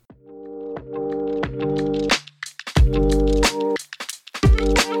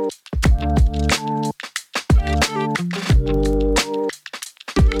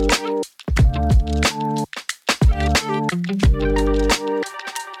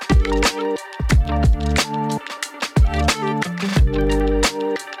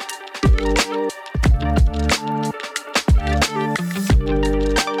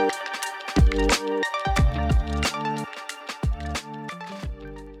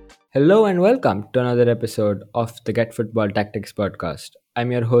Hello and welcome to another episode of the Get Football Tactics podcast.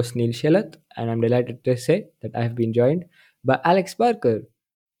 I'm your host Neil Shelat, and I'm delighted to say that I have been joined by Alex Barker.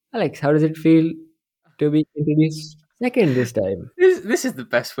 Alex, how does it feel to be introduced second this time? This is the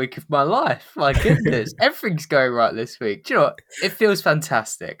best week of my life. My goodness, everything's going right this week. Do you know what? It feels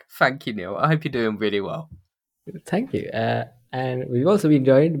fantastic. Thank you, Neil. I hope you're doing really well. Thank you. And we've also been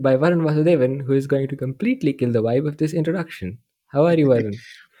joined by Varun Vasudevan, who is going to completely kill the vibe of this introduction. How are you, Varun?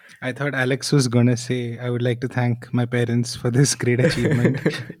 I thought Alex was gonna say, I would like to thank my parents for this great achievement,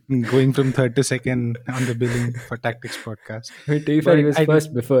 going from third to second on the billing for Tactics podcast. I mean, to be fair, he But was I did,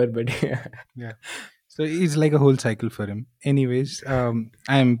 first before, but yeah. yeah. So it's like a whole cycle for him. Anyways, I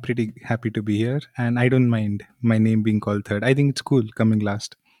am pretty happy to be here, and I don't mind my name being called third. I think it's cool coming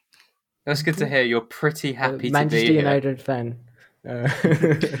last. That's good to hear. You're pretty happy to Manchester be here. United fan. Uh,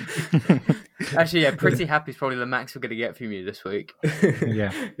 Actually, yeah, pretty happy is probably the max we're going to get from you this week.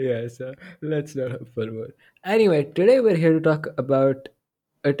 Yeah. yeah, so let's not have fun more. Anyway, today we're here to talk about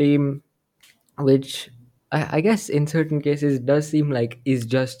a team which I guess in certain cases does seem like is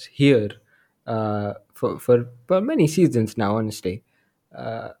just here for many seasons now, honestly.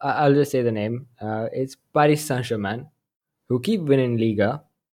 I'll just say the name. It's Paris Saint Germain, who keep winning Liga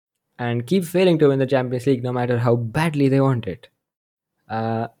and keep failing to win the Champions League no matter how badly they want it.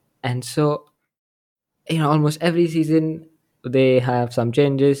 Uh, and so almost every season they have some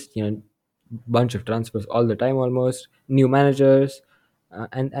changes, bunch of transfers all the time, almost new managers,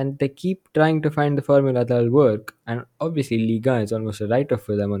 and they keep trying to find the formula that'll work. And obviously Liga is almost a write-off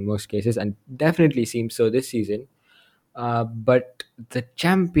for them in most cases, and definitely seems so this season. But the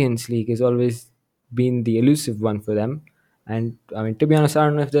Champions League has always been the elusive one for them, and I mean, to be honest, I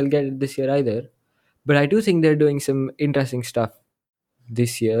don't know if they'll get it this year either, but I do think they're doing some interesting stuff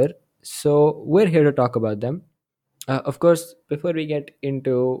this year. So we're here to talk about them. Of course, before we get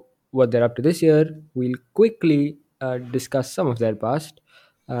into what they're up to this year, we'll quickly discuss some of their past.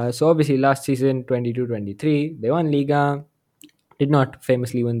 So obviously, last season, 22-23, they won Liga, did not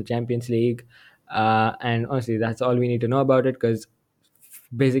famously win the Champions League. And honestly, that's all we need to know about it, because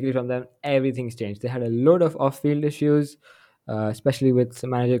basically from them everything's changed. They had a load of off-field issues, especially with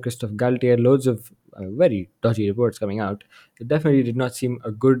manager Christophe Galtier. Loads of very dodgy reports coming out. It definitely did not seem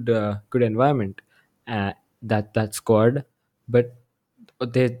a good environment, that squad. But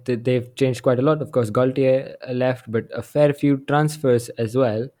they've changed quite a lot. Of course, Galtier left, but a fair few transfers as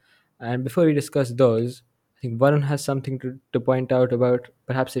well. And before we discuss those, I think Varun has something to point out about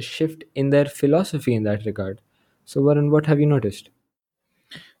perhaps a shift in their philosophy in that regard. So Varun, what have you noticed?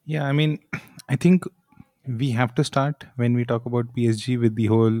 Yeah, I mean, I think we have to start when we talk about PSG with the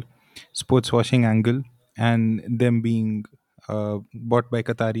whole sports washing angle and them being bought by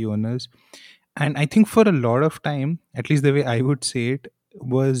Qatari owners. And I think for a lot of time, at least the way I would say it,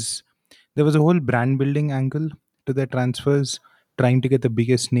 was there was a whole brand building angle to their transfers, trying to get the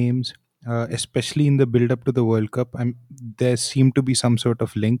biggest names, especially in the build up to the World Cup. There seemed to be some sort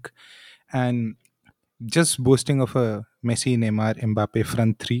of link. And just boasting of a Messi, Neymar, Mbappe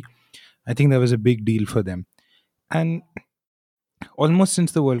front three, I think that was a big deal for them. And almost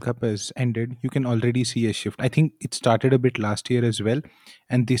since the World Cup has ended, you can already see a shift. I think it started a bit last year as well,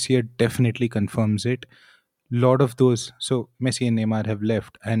 and this year definitely confirms it. Lot of those, so Messi and Neymar have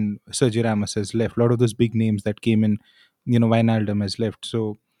left, and Sergio Ramos has left. A lot of those big names that came in, Wijnaldum has left.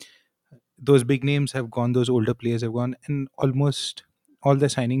 So those big names have gone, those older players have gone, and almost all the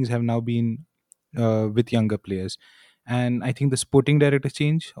signings have now been with younger players. And I think the sporting director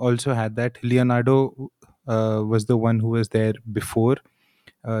change also had that. Leonardo was the one who was there before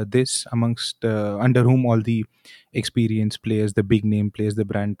this, amongst under whom all the experienced players, the big name players, the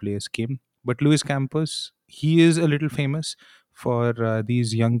brand players came. But Luis Campos, he is a little famous for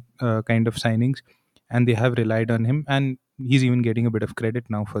these young kind of signings, and they have relied on him, and he's even getting a bit of credit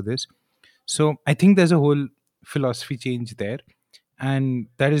now for this. So I think there's a whole philosophy change there, and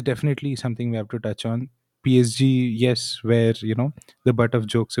that is definitely something we have to touch on. PSG, yes, where the butt of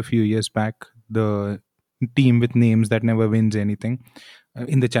jokes a few years back, the team with names that never wins anything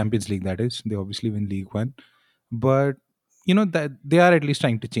in the Champions League. That is, they obviously win League One, but that they are at least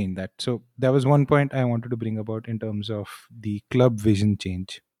trying to change that. So that was one point I wanted to bring about in terms of the club vision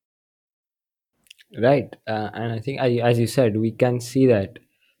change. Right, and I think, as you said, we can see that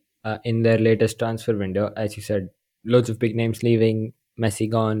in their latest transfer window. As you said, loads of big names leaving: Messi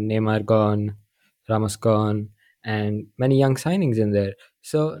gone, Neymar gone, Ramos gone, and many young signings in there.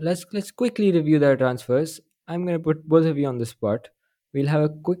 So let's quickly review their transfers. I'm gonna put both of you on the spot. We'll have a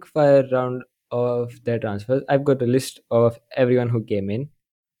quick fire round of their transfers. I've got a list of everyone who came in.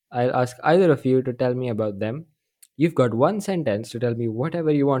 I'll ask either of you to tell me about them. You've got one sentence to tell me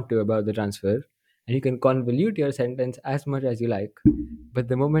whatever you want to about the transfer, and you can convolute your sentence as much as you like. But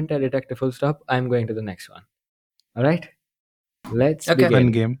the moment I detect a full stop, I'm going to the next one. All right, let's Okay. Fun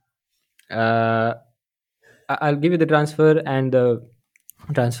begin. game. Uh, I'll give you the transfer and the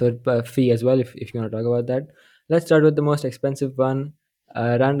transfer fee as well if you want to talk about that. Let's start with the most expensive one,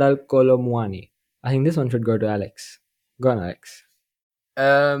 Randall Colomwani. I think this one should go to Alex. Go on, Alex.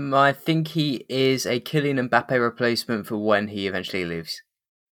 I think he is a Kylian Mbappe replacement for when he eventually leaves.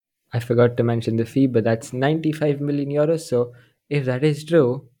 I forgot to mention the fee, but that's 95 million euros. So if that is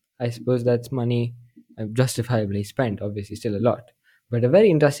true, I suppose that's money justifiably spent. Obviously, still a lot, but a very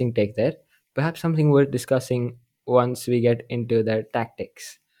interesting take there. Perhaps something worth discussing once we get into their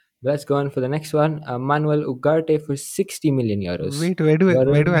tactics. Let's go on for the next one. Manuel Ugarte for 60 million euros. Wait, where do I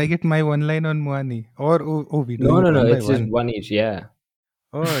Varun? get my one line on Muani? Or we're No, doing no, it no. one by It's just one. one each. Yeah.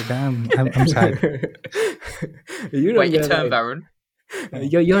 Oh damn, I'm sad. You don't Wait, your get it turn, right. Baron. Oh,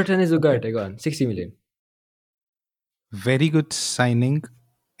 Your turn is okay. Ugarte. Go on. 60 million. Very good signing,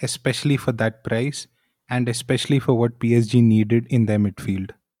 especially for that price, and especially for what PSG needed in their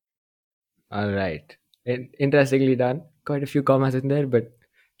midfield. All right. Interestingly done. Quite a few commas in there, but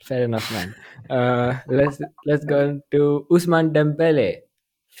fair enough, man. Let's go on to Usman Dembele,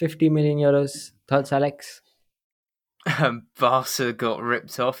 50 million euros. Thoughts, Alex? Barca got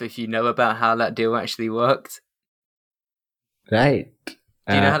ripped off. If you know about how that deal actually worked, Right. do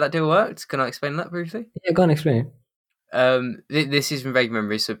you know Uh, how that deal worked? Can I explain that briefly? yeah, go on, explain it. This is from vague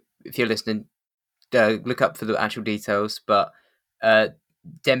memory, so if you're listening, look up for the actual details. But uh,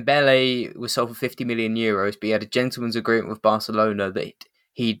 Dembele was sold for 50 million euros, but he had a gentleman's agreement with Barcelona that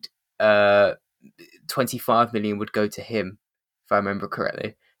he'd 25 million would go to him, if I remember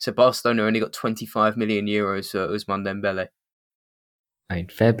correctly. So Barcelona only got 25 million euros for Usman Dembele.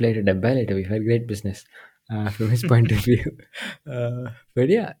 Right. Fair play to Dembele, to be fair. Great business from his point of view. But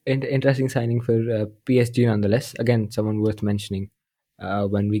yeah, interesting signing for PSG nonetheless. Again, someone worth mentioning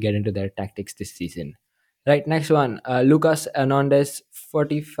when we get into their tactics this season. Right, next one. Lucas Hernandez,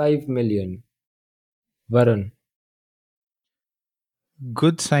 45 million. Varun.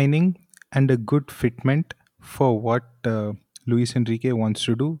 Good signing and a good fitment for what Luis Enrique wants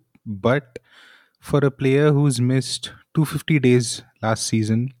to do. But for a player who's missed 250 days last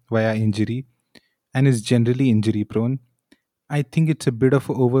season via injury and is generally injury prone, I think it's a bit of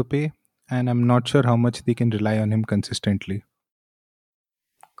overpay, and I'm not sure how much they can rely on him consistently.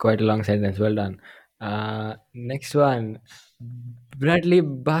 Quite a long sentence. Well done. Next one. Bradley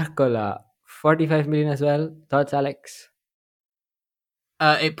Barcola, 45 million as well. Thoughts, Alex?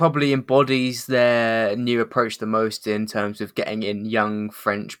 It probably embodies their new approach the most in terms of getting in young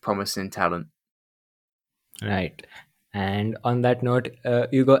French promising talent. Right. And on that note,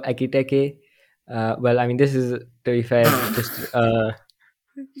 Hugo Akiteke. Well, I mean, this is, to be fair, just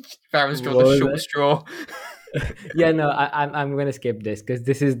Baron's drawn the what was short that? straw. Yeah, no, I'm gonna skip this because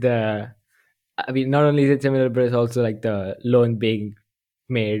this is the. I mean, not only is it similar, but it's also like the loan being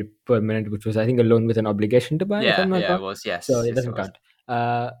made permanent, which was I think a loan with an obligation to buy, if I'm not Yeah, it wrong. was. So Yes, it yes, it doesn't was. count.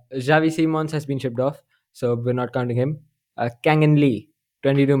 Xavi Simons has been shipped off, so we're not counting him. Kang and Lee,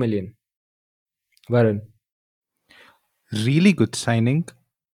 22 million. Varun. Really good signing,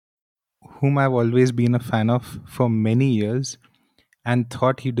 whom I've always been a fan of for many years and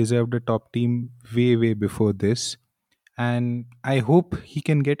thought he deserved a top team way, way before this. And I hope he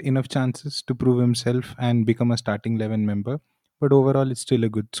can get enough chances to prove himself and become a starting 11 member. But overall, it's still a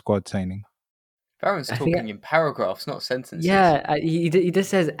good squad signing. Baron's I think talking in paragraphs, not sentences. yeah, he just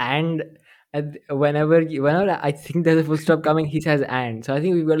says and whenever I think there's a full stop coming, he says and. So I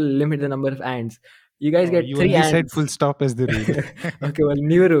think we've got to limit the number of ands. You guys Oh, get you three only said ands. full stop as the rule. Okay, well,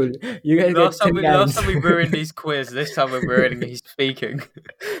 new rule. You guys get three Last ands. time we ruined his quiz. This time we're ruining his speaking.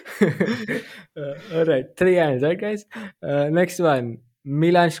 All right, three ands, right, guys? Next one,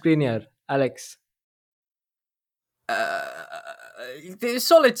 Milan Skriniar, Alex. uh,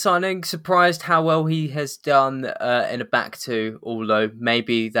 Solid signing. Surprised how well he has done in a back two. Although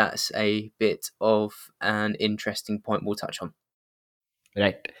maybe that's a bit of an interesting point we'll touch on.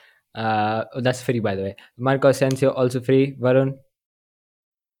 Right. That's free, by the way. Marco Asensio also free. Varun.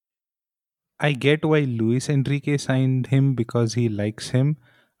 I get why Luis Enrique signed him because he likes him.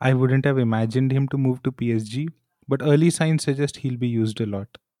 I wouldn't have imagined him to move to PSG, but early signs suggest he'll be used a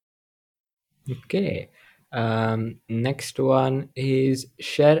lot. Okay. Next one is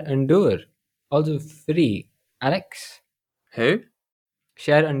Share Endure, also free. Alex, Who?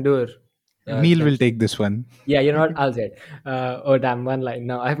 Share Endure. Neil will That's take this one. yeah. You know what? I'll say it. Oh damn! One line.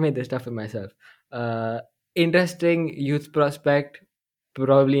 No, I've made this stuff for myself. Uh, Interesting youth prospect.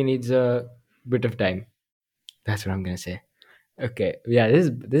 Probably needs a bit of time. That's what I'm gonna say. Okay, yeah, this is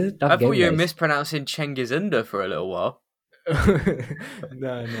a I tough thought game, you were guys. mispronouncing Cengiz Under for a little while.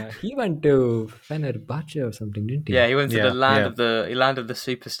 No, no, he went to Fenerbahce or something, didn't Yeah, he? he went to the Yeah, land yeah. of the land of the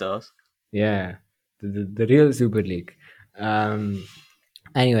superstars. Yeah, the real Super League. Um.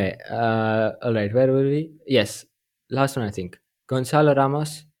 Anyway, all right, where were we? Yes, last one I think. Gonzalo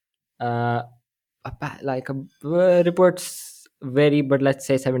Ramos. Uh, reports vary, but let's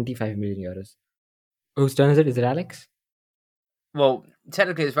say 75 million euros. Whose turn is it? Is it Alex? Well,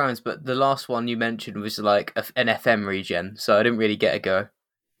 technically it's Rams, but the last one you mentioned was like an FM regen, so I didn't really get a go.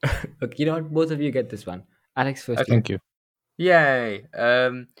 Okay, you know what? Both of you get this one. Alex, first you. Okay. Thank you. Yay.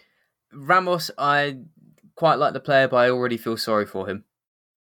 Ramos, I quite like the player, but I already feel sorry for him.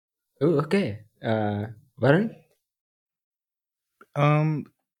 Oh, okay. Varun? Um,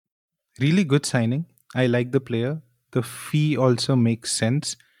 Really good signing. I like the player. The fee also makes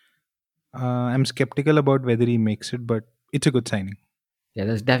sense. I'm skeptical about whether he makes it, but it's a good signing. Yeah,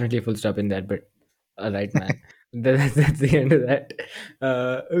 there's definitely a full stop in that, but all right, man. That's the end of that.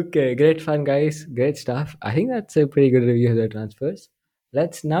 Okay, great fun, guys. Great stuff. I think that's a pretty good review of the transfers.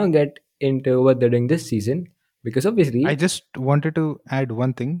 Let's now get into what they're doing this season because I obviously, just wanted to add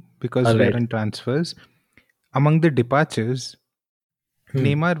one thing because all we are right. on transfers. Among the departures, Hmm.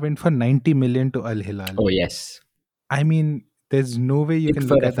 Neymar went for 90 million to Al Hilal. Oh, yes. I mean, there's no way you Big can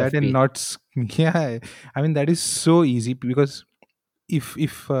for look at that and FFP. not. Yeah, I mean, that is so easy because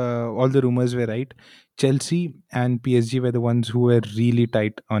if all the rumors were right, Chelsea and PSG were the ones who were really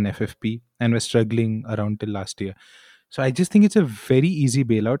tight on FFP and were struggling around till last year. So I just think it's a very easy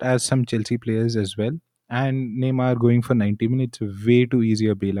bailout, as some Chelsea players as well. And Neymar going for 90 minutes, way too easy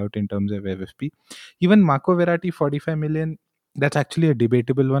a bailout in terms of FFP. Even Marco Verratti, 45 million, that's actually a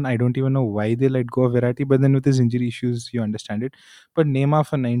debatable one. I don't even know why they let go of Verratti, but then with his injury issues, you understand it. But Neymar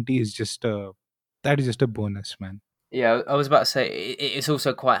for 90 is just that is just a bonus, man. Yeah, I was about to say it's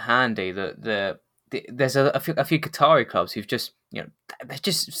also quite handy that there's a few Qatari clubs who've just they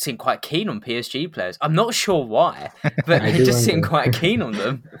just seem quite keen on PSG players. I'm not sure why, but I they do just seem wonder. quite keen on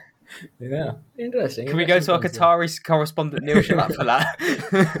them. Yeah, interesting, Can we go interesting to our points there. Qatari correspondent Neil Shalat for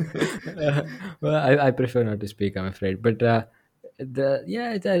that? Well, I prefer not to speak, I'm afraid. But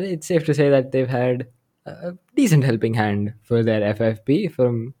it's safe to say that they've had a decent helping hand for their FFP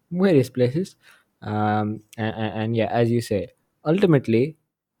from various places. And yeah, as you say, ultimately,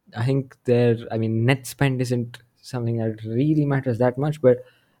 I think I mean, net spend isn't something that really matters that much, but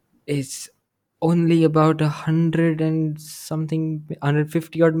it's only about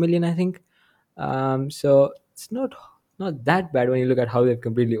 150 odd million, I think. So it's not that bad when you look at how they've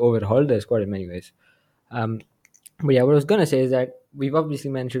completely overhauled their squad in many ways. Um, but yeah, what I was gonna say is that we've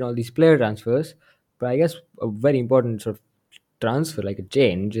obviously mentioned all these player transfers, but I guess a very important sort of transfer, like a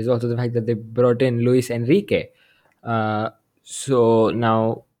change, is also the fact that they brought in Luis Enrique. Uh, so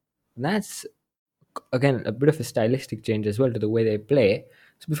now that's again a bit of a stylistic change as well to the way they play.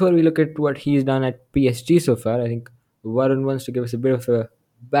 So before we look at what he's done at PSG so far, I think Warren wants to give us a bit of a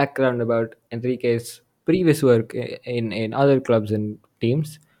background about Enrique's previous work in other clubs and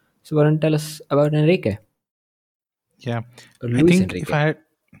teams. So Warren, tell us about Enrique Yeah, or I Luis think Enrique.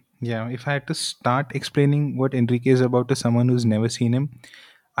 if I had to start explaining what Enrique is about to someone who's never seen him,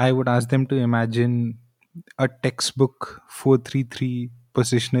 I would ask them to imagine a textbook 4-3-3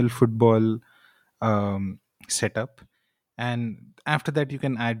 positional football um, setup. And after that, you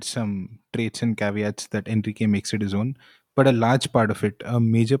can add some traits and caveats that Enrique makes it his own. But a large part of it, a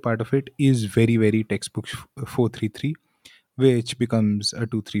major part of it, is very, very textbook 4-3-3, which becomes a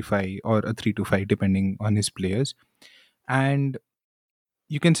 2-3-5 or a 3-5, depending on his players. And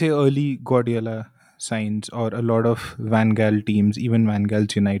you can say early Guardiola signs or a lot of Van Gaal teams, even Van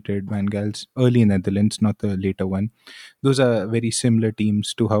Gaal's United, Van Gaal's early Netherlands, not the later one. Those are very similar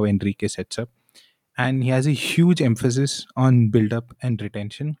teams to how Enrique sets up. And he has a huge emphasis on build up and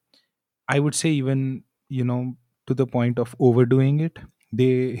retention. I would say even, to the point of overdoing it.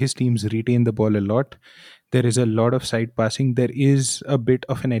 His teams retain the ball a lot. There is a lot of side passing. There is a bit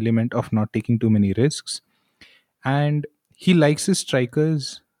of an element of not taking too many risks, and he likes his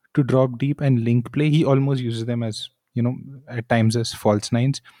strikers to drop deep and link play. He almost uses them as, at times as false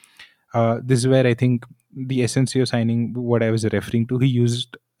nines. This is where I think the Asensio signing, what I was referring to, he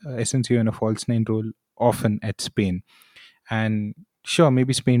used Asensio in a false nine role often at Spain. And sure,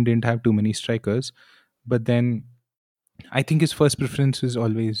 maybe Spain didn't have too many strikers, but then I think his first preference is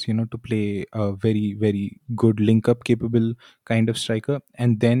always, to play a very, very good link up capable kind of striker.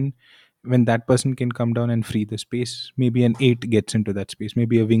 And then when that person can come down and free the space, maybe an eight gets into that space,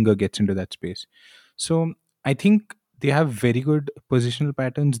 maybe a winger gets into that space. So I think they have very good positional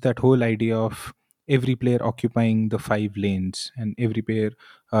patterns. That whole idea of every player occupying the 5 lanes and every player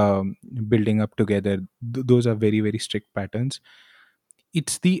building up together. Those are very, very strict patterns.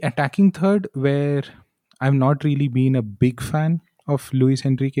 It's the attacking third where I've not really been a big fan of Luis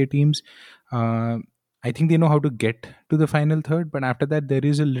Enrique teams. Uh, I think they know how to get to the final third, but after that, there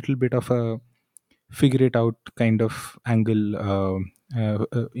is a little bit of a figure it out kind of angle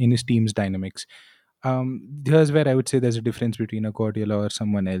in his team's dynamics. Here's where I would say there's a difference between a Guardiola or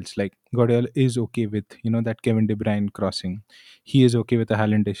someone else. Like Guardiola is okay with that Kevin De Bruyne crossing. He is okay with a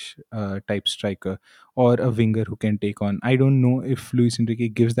Haalandish type striker or a winger who can take on. I don't know if Luis Enrique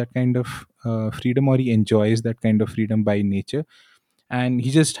gives that kind of freedom or he enjoys that kind of freedom by nature, and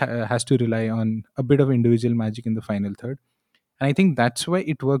he just has to rely on a bit of individual magic in the final third. And I think that's why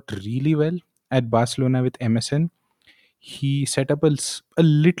it worked really well at Barcelona with MSN. He set up a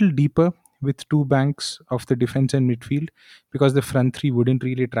little deeper with two banks of the defense and midfield, because the front three wouldn't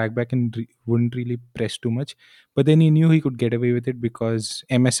really track back and wouldn't really press too much. But then he knew he could get away with it because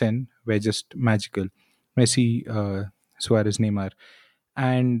MSN were just magical. Messi, Suarez, Neymar.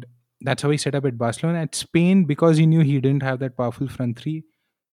 And that's how he set up at Barcelona. At Spain, because he knew he didn't have that powerful front three,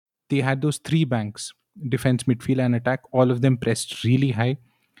 they had those three banks: defense, midfield, and attack. All of them pressed really high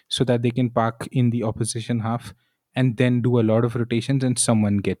so that they can park in the opposition half and then do a lot of rotations and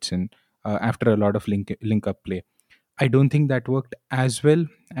someone gets in after a lot of link up play. I don't think that worked as well,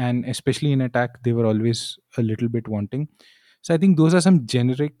 and especially in attack, they were always a little bit wanting. So I think those are some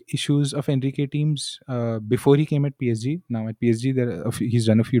generic issues of Enrique teams before he came at PSG. Now at PSG, he's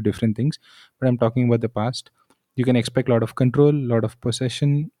done a few different things, but I'm talking about the past. You can expect a lot of control, a lot of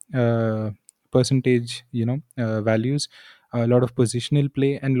possession, percentage, values, a lot of positional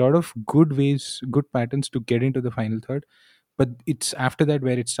play, and a lot of good ways, good patterns to get into the final third. But it's after that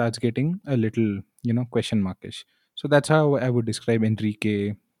where it starts getting a little, question markish. So that's how I would describe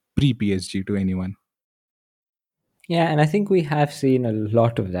Enrique pre PSG to anyone. Yeah, and I think we have seen a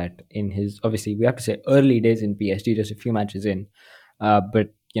lot of that in his, obviously we have to say, early days in PSG, just a few matches in.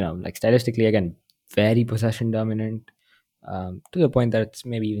 But like stylistically, again, very possession dominant, to the point that it's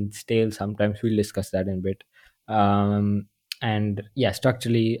maybe even stale sometimes. We'll discuss that in a bit. And yeah,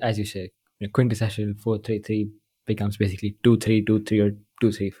 structurally, as you say, quintessential 4-3-3 becomes basically 2-3-2-3 or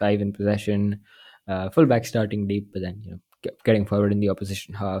 2-3-5 in possession. Fullback starting deep, but then getting forward in the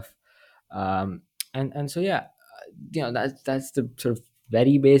opposition half. Um, and so yeah, that's the sort of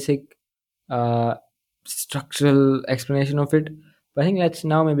very basic uh, structural explanation of it. But I think let's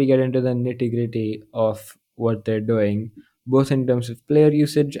now maybe get into the nitty gritty of what they're doing, both in terms of player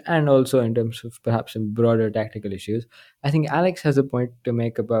usage and also in terms of perhaps some broader tactical issues. I think Alex has a point to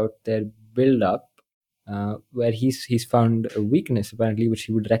make about their build up, where he's found a weakness apparently, which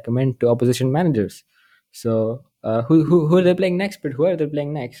he would recommend to opposition managers. So who are they playing next? But who are they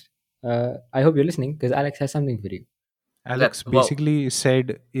playing next? I hope you're listening because Alex has something for you. Alex Well, basically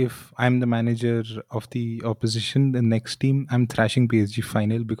said, if I'm the manager of the opposition, the next team, I'm thrashing PSG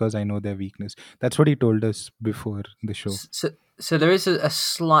final because I know their weakness. That's what he told us before the show. so there is a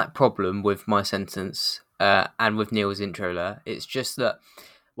slight problem with my sentence and with Neil's intro there. It's just that,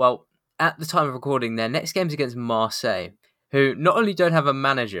 well, at the time of recording, their next game's against Marseille, who not only don't have a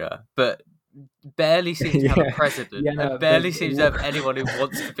manager, but barely seem to have a Yeah, president yeah, and no, but barely seems to have anyone who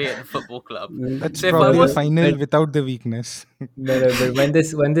wants to be at the football club. That's So if I but probably a was final but without the weakness. but when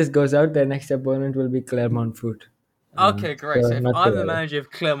this goes out, their next opponent will be Clermont Foot. okay, great. So So if not to I'm the worry. manager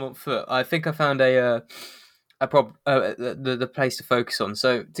of Clermont Foot, I think I found the place to focus on.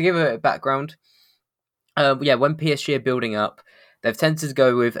 So to give a background, yeah, when PSG are building up, they've tended to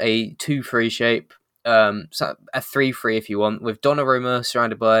go with a 2-3 shape, so a 3-3 if you want, with Donnarumma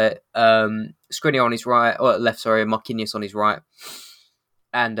surrounded by Skriniar on his right, or left, sorry, Marquinhos on his right,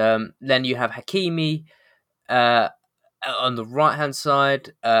 and then you have Hakimi uh, on the right hand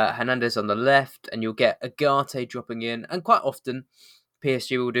side, Hernandez on the left, and you'll get Agate dropping in, and quite often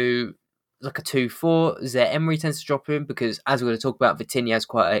PSG will do like a 2-4. Zaire Emery tends to drop in because, as we're going to talk about, Vitinha has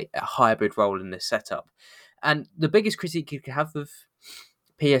quite a hybrid role in this setup. And the biggest critique you could have of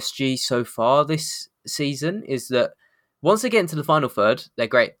PSG so far this season is that once they get into the final third, they're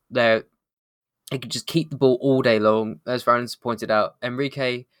great. They can just keep the ball all day long. As Valen's pointed out,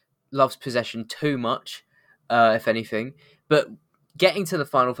 Enrique loves possession too much, if anything. But getting to the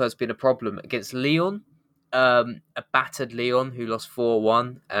final third has been a problem against Lyon, a battered Lyon who lost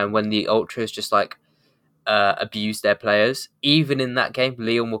 4-1, and when the Ultras just abused their players. Even in that game,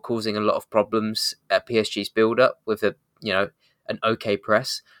 Lyon were causing a lot of problems at PSG's build-up with an okay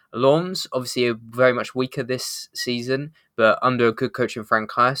press. Lens obviously are very much weaker this season, but under a good coach in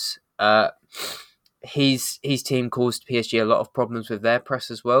Frank Heiss, his team caused PSG a lot of problems with their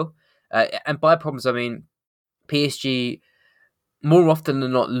press as well. And by problems, I mean PSG more often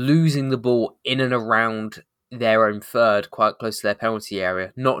than not losing the ball in and around their own third, quite close to their penalty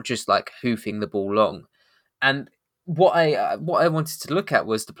area, not just like hoofing the ball long. And what I wanted to look at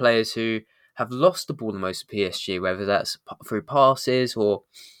was the players who have lost the ball the most at PSG, whether that's through passes or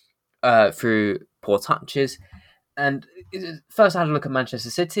through poor touches. And first, I had a look at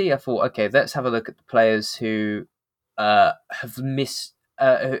Manchester City. I thought, okay, let's have a look at the players who who've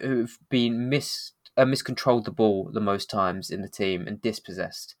been miscontrolled the ball the most times in the team and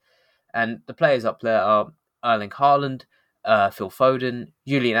dispossessed. And the players up there are Erling Haaland, Phil Foden,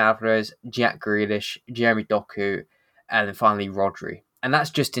 Julian Alvarez, Jack Grealish, Jeremy Doku, and then finally Rodri. And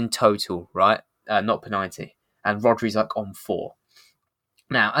that's just in total, right? Not per 90. And Rodri's like on 4.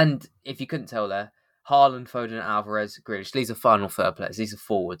 Now, and if you couldn't tell there, Haaland, Foden, Alvarez, Grealish, these are final third players. These are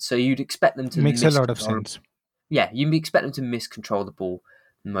forwards. So you'd expect them to Makes a lot of miscontrol. sense. Yeah, you'd expect them to miscontrol the ball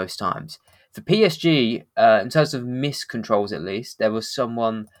most times. For PSG, in terms of miscontrols at least, there was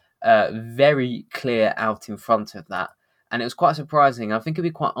someone very clear out in front of that. And it was quite surprising. I think it'd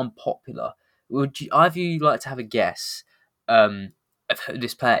be quite unpopular. Would you, either of you like to have a guess of who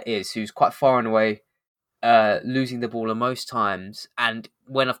this player is, who's quite far and away losing the ball the most times? And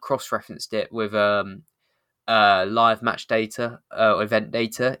when I've cross-referenced it with live match data or event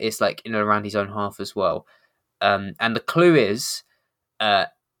data, it's like in and around his own half as well. And the clue is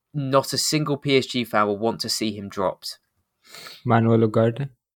not a single PSG fan will want to see him dropped. Manuel Ugarte,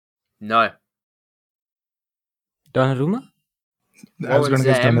 No. Donnarumma. I was Warren going to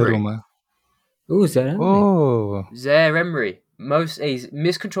guess Zaire Emery. Donnarumma. Ooh, Zaire. Oh, Zaire Emery. He's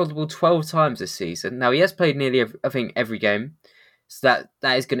miscontrolled the ball 12 times this season. Now, he has played nearly, every game. So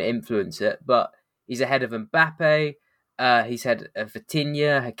that is going to influence it. But he's ahead of Mbappe. He's ahead of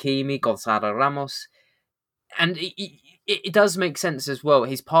Vitinha, Hakimi, Gonzalo Ramos. And it does make sense as well.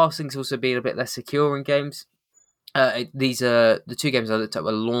 His passing's also been a bit less secure in games. These are the 2 games I looked at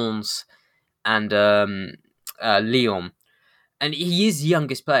were Lens and Lyon, and he is the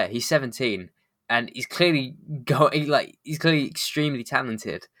youngest player. He's 17, and he's clearly he's clearly extremely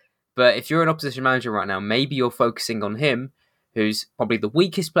talented. But if you're an opposition manager right now, maybe you're focusing on him, who's probably the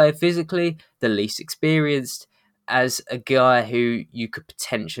weakest player physically, the least experienced, as a guy who you could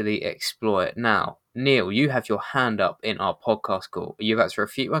potentially exploit. Now, Neil, you have your hand up in our podcast call. Are you about to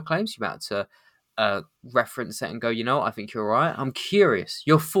refute my claims? You're about to reference it and go, I think you're right. I'm curious.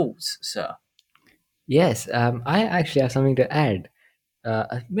 Your thoughts, sir? Yes, I actually have something to add.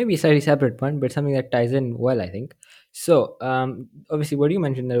 Maybe a slightly separate one, but something that ties in well, I think. So, obviously, what you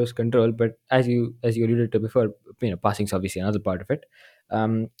mentioned there was control, but as you alluded to before, passing is obviously another part of it.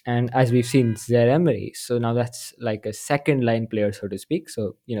 And as we've seen, Zaire Emery, so now that's like a second line player, so to speak.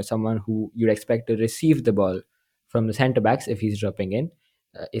 So, someone who you'd expect to receive the ball from the centre backs if he's dropping in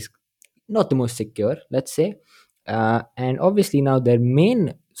is not the most secure, let's say. And obviously, now their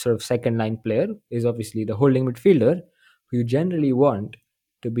main sort of second line player is obviously the holding midfielder, who you generally want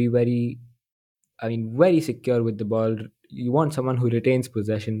to be very secure with the ball. You want someone who retains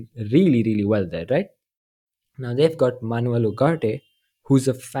possession really, really well there, right? Now they've got Manuel Ugarte, who's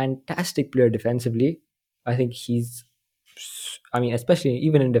a fantastic player defensively. I think especially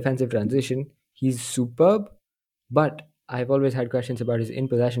even in defensive transition, he's superb. But I've always had questions about his in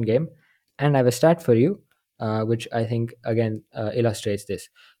possession game, and I have a stat for you, which I think again illustrates this.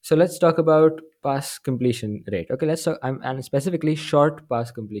 So let's talk about pass completion rate. Okay, let's talk, and specifically short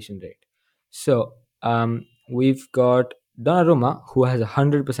pass completion rate. So we've got Donnarumma, who has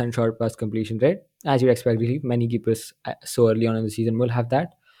 100% short pass completion rate, as you'd expect. Really, many keepers so early on in the season will have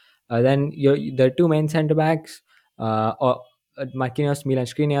that. Then the 2 main centre backs, or Marquinhos, Milan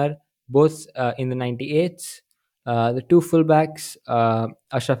Skriniar, both in the 98s. The 2 fullbacks,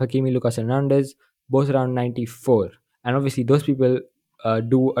 Ashraf Hakimi, Lucas Hernandez, both around 94. And obviously, those people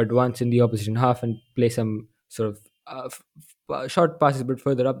do advance in the opposition half and play some sort of short passes, but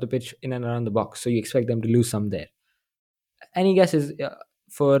further up the pitch in and around the box. So you expect them to lose some there. Any guesses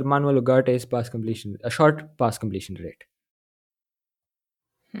for Manuel Ugarte's pass completion, a short pass completion rate?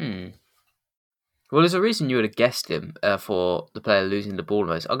 Well, there's a reason you would have guessed him for the player losing the ball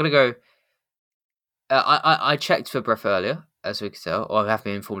most. I'm going to go. I checked for Breath earlier, as we could tell, or I have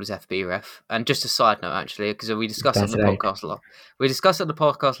been informed as FB ref. And just a side note, actually, because we discussed it on That's the right. podcast we discussed it on the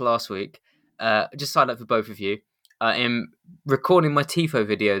podcast last week. Just side note for both of you. In recording my Tifo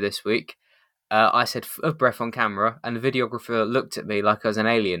video this week, I said Breath on camera, and the videographer looked at me like I was an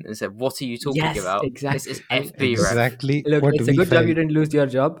alien and said, "What are you talking Yes, about? exactly. This is I mean, FB ref." exactly Look, what it's a we good job you felt. didn't lose your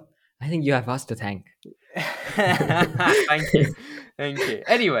job. I think you have us to thank. Thank you.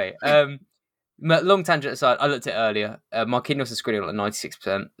 Anyway, Long tangent aside, I looked at it earlier. Marquinhos is screening at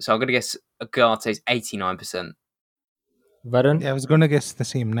 96%, so I'm going to guess Ugarte's 89%. Varun? Yeah, I was gonna guess the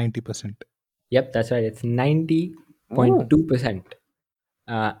same 90%. Yep, that's right. It's Ooh. 90.2%.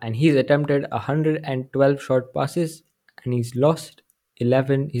 And he's attempted 112 short passes, and he's lost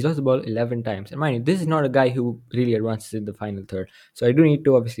 11. He's lost the ball 11 times. And mind you, this is not a guy who really advances in the final third. So I do need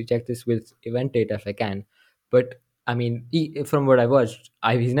to obviously check this with event data if I can. But I mean, from what I watched,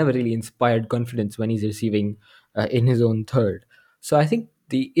 he's never really inspired confidence when he's receiving in his own third. So I think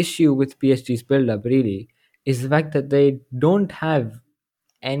the issue with PSG's build-up really is the fact that they don't have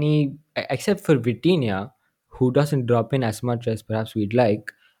any except for Vitinha, who doesn't drop in as much as perhaps we'd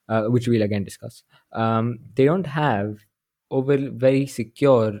like, which we'll again discuss. They don't have over very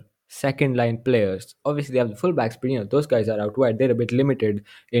secure second line players. Obviously, they have the fullbacks, but those guys are out wide. They're a bit limited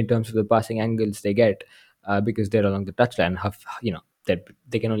in terms of the passing angles they get because they're along the touchline. That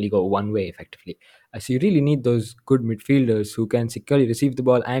they can only go one way effectively. So you really need those good midfielders who can securely receive the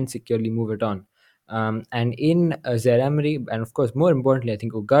ball and securely move it on. And in Zaire, and of course, more importantly, I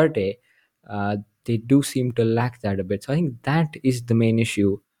think Ugarte, they do seem to lack that a bit. So I think that is the main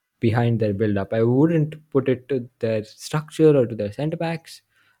issue behind their build-up. I wouldn't put it to their structure or to their centre backs.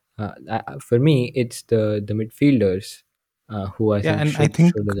 For me, it's the midfielders who I Yeah, think and should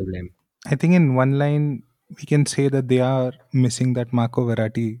shoulder the blame. I think in one line we can say that they are missing that Marco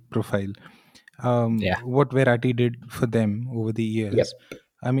Verratti profile. Yeah. What Verratti did for them over the Yep. years.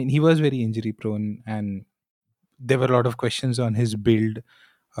 I mean, he was very injury prone, and there were a lot of questions on his build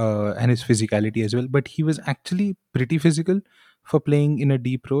and his physicality as well. But he was actually pretty physical for playing in a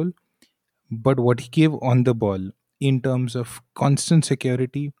deep role. But what he gave on the ball in terms of constant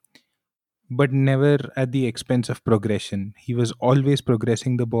security, but never at the expense of progression. He was always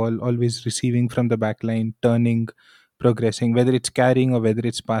progressing the ball, always receiving from the back line, turning, progressing, whether it's carrying or whether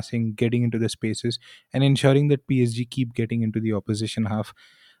it's passing, getting into the spaces, and ensuring that PSG keep getting into the opposition half.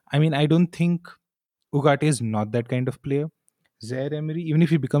 I mean, I don't think Ugarte is not that kind of player. Zaire Emery, even if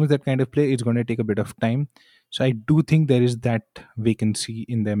he becomes that kind of player, it's going to take a bit of time. So I do think there is that vacancy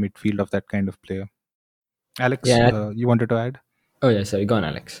in their midfield of that kind of player. Alex, Yeah. you wanted to add? Oh yeah. Sorry. Go on,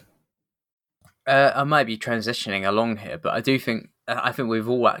 Alex. I might be transitioning along here, but I think we've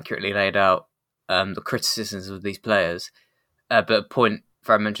all accurately laid out the criticisms of these players. But a point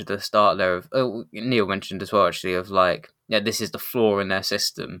I mentioned at the start there of Neil mentioned as well actually of like this is the flaw in their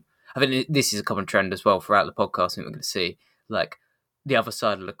system. I think this is a common trend as well throughout the podcast. I think we're going to see like the other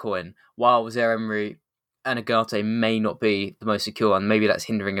side of the coin. While Zaire Emery and Agate may not be the most secure, and maybe that's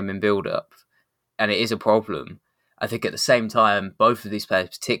hindering them in build up, and it is a problem. I think at the same time, both of these players,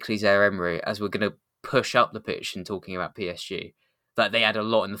 particularly Zaire Emery, as we're going to push up the pitch in talking about PSG, like they had a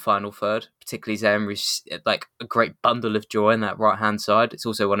lot in the final third. Particularly Zaire Emery's like a great bundle of joy on that right hand side. It's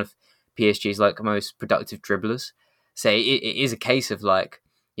also one of PSG's like most productive dribblers. So it is a case of like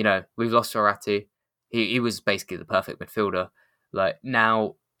we've lost Verratti. He was basically the perfect midfielder. Like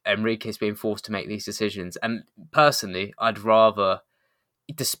now Enrique is being forced to make these decisions, and personally, I'd rather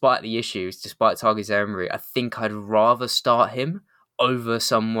despite the issues, despite Target's Emery, I think I'd rather start him over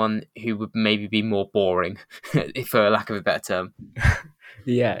someone who would maybe be more boring, for lack of a better term.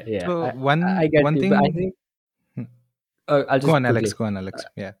 Yeah. Yeah. So I get one you, but I thing. think Hmm. I'll Go just on, Alex. quickly. Go on, Alex.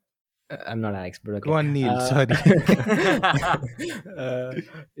 Yeah. I'm not Alex, but Go okay. on, Neil. Sorry. Uh,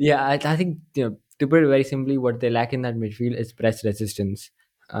 yeah, I think to put it very simply, what they lack in that midfield is press resistance,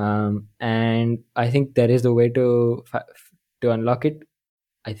 and I think there is a way to unlock it.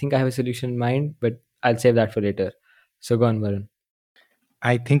 I think I have a solution in mind, but I'll save that for later. So go on, Varun.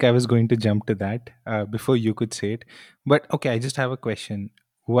 I think I was going to jump to that before you could say it. But okay, I just have a question.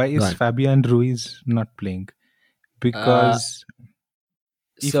 Why Go is on. Fabian Ruiz not playing? Uh, Because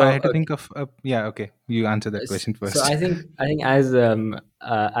if I so had to think of yeah, okay, you answer that question so first. I think as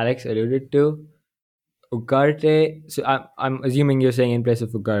Alex alluded to, Ugarte. So I'm assuming you're saying in place of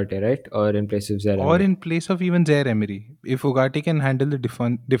Ugarte, right, or in place of Or Zeremri? in place of even Zaire Emery, if Ugarte can handle the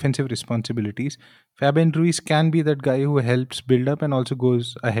defensive responsibilities, Fabian Ruiz can be that guy who helps build up and also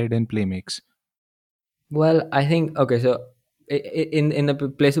goes ahead and play makes. Well, I think okay. So in the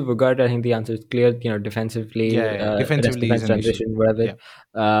place of Ugarte, I think the answer is clear. Defensively, Yeah, rest defensively is defense an issue. transition, whatever.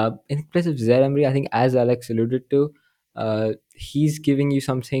 Yeah. In place of Zeremri, I think as Alex alluded to, he's giving you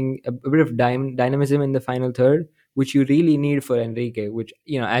something a bit of dynamism in the final third, which you really need for Enrique. Which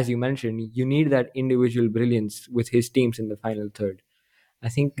as you mentioned, you need that individual brilliance with his teams in the final third. I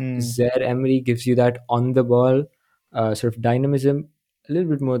think Hmm. Zaire Emery gives you that on the ball sort of dynamism a little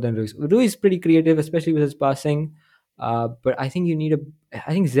bit more than Ruiz. Ruiz is pretty creative, especially with his passing. But I think you need a.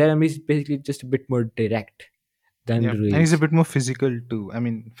 I think Zaire Emery is basically just a bit more direct than Yeah, and he's a Ruiz. bit more physical too. I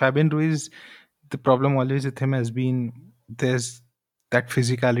mean, Fabian Ruiz the problem always with him has been there's that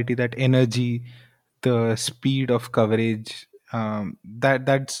physicality, that energy, the speed of coverage.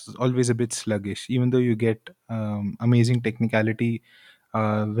 That's always a bit sluggish, even though you get amazing technicality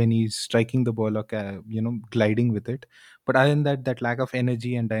when he's striking the ball or gliding with it. But other than that, that lack of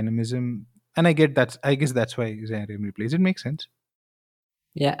energy and dynamism, and I guess that's why Zaire Emery plays. It makes sense.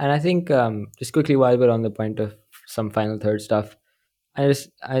 Yeah, and I think just quickly while we're on the point of some final third stuff, this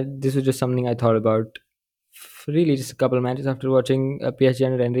was just something I thought about really just a couple of matches after watching PSG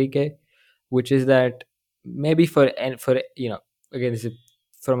and Enrique, which is that maybe for again this is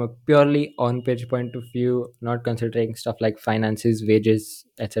from a purely on pitch point of view, not considering stuff like finances, wages,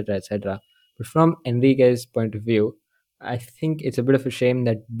 etc., etc. But from Enrique's point of view, I think it's a bit of a shame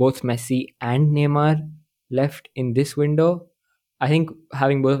that both Messi and Neymar left in this window. I think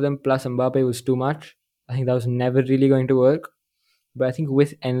having both of them plus Mbappe was too much. I think that was never really going to work. But I think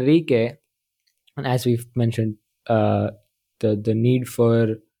with Enrique, and as we've mentioned, uh, the need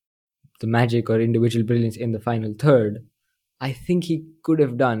for the magic or individual brilliance in the final third, I think he could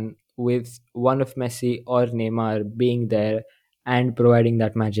have done with one of Messi or Neymar being there and providing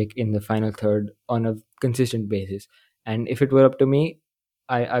that magic in the final third on a consistent basis. And if it were up to me,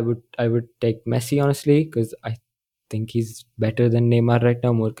 I would take Messi honestly because I think he's better than Neymar right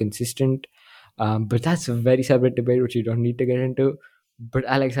now, more consistent. But that's a very separate debate which you don't need to get into. But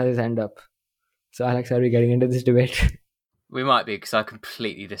Alex has his hand up. So Alex, are we getting into this debate? We might be because I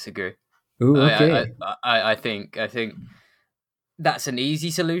completely disagree. Ooh, I, okay. I think that's an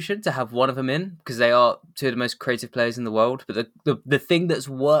easy solution to have one of them in because they are two of the most creative players in the world. But the thing that's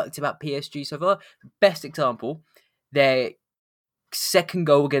worked about PSG so far, best example, their second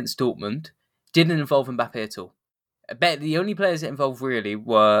goal against Dortmund didn't involve Mbappe at all. I bet the only players that involved really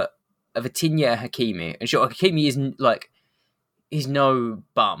were Vitinha and Hakimi. And sure, Hakimi isn't like he's no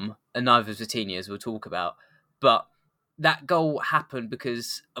bum, and neither is Vitinha, as we'll talk about. But that goal happened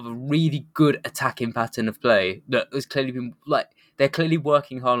because of a really good attacking pattern of play that has clearly been like they're clearly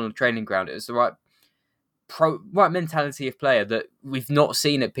working hard on the training ground. It was the right mentality of player that we've not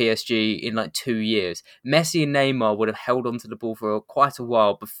seen at PSG in like 2 years. Messi and Neymar would have held onto the ball for quite a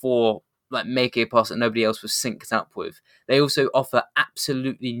while before like making a pass that nobody else was synced up with. They also offer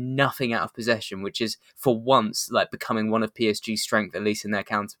absolutely nothing out of possession, which is for once like becoming one of PSG's strength, at least in their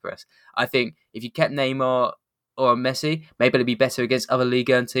counter press. I think if you kept Neymar or Messi, maybe it'd be better against other Ligue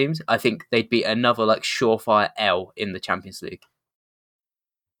 1 teams. I think they'd be another like surefire L in the Champions League.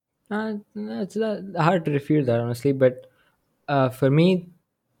 It's hard to refute that honestly, but for me,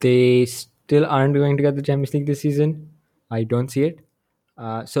 they still aren't going to get the Champions League this season. I don't see it.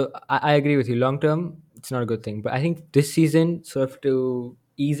 So I agree with you. Long term, it's not a good thing. But I think this season, sort of to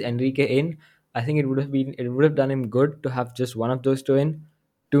ease Enrique in, I think it would have done him good to have just one of those two in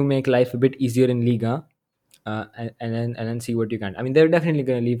to make life a bit easier in Liga, and then see what you can. I mean, they're definitely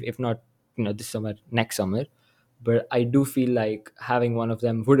going to leave if not this summer, next summer. But I do feel like having one of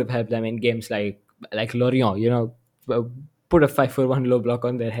them would have helped them in games like Lorient. Put a 5-4-1 low block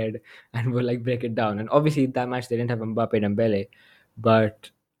on their head and will like break it down. And obviously that match they didn't have Mbappe and Dembele, but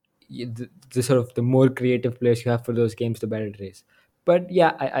the sort of the more creative players you have for those games, the better it is. But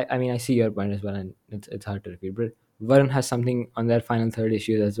yeah, I mean I see your point as well, and it's hard to repeat. But Varun has something on their final third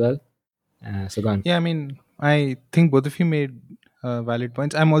issues as well. So go on. Yeah, I mean, I think both of you made valid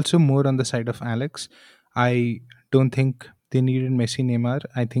points. I'm also more on the side of Alex. I don't think they needed Messi, Neymar.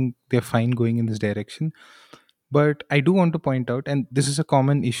 I think they're fine going in this direction. But I do want to point out, and this is a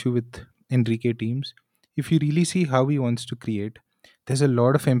common issue with Enrique teams. If you really see how he wants to create, there's a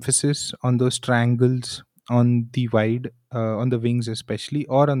lot of emphasis on those triangles on the wide, on the wings especially,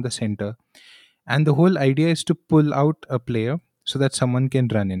 or on the center. And the whole idea is to pull out a player so that someone can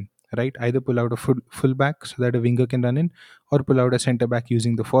run in, right? Either pull out a fullback so that a winger can run in, or pull out a center back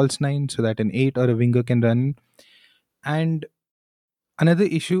using the false nine so that an eight or a winger can run in. And another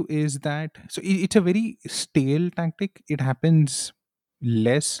issue is that it's a very stale tactic. It happens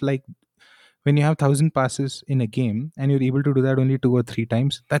less like when you have 1,000 passes in a game and you're able to do that only 2 or 3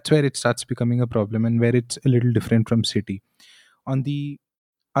 times. That's where it starts becoming a problem and where it's a little different from City. On the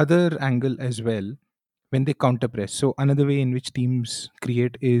other angle as well, when they counter press, so another way in which teams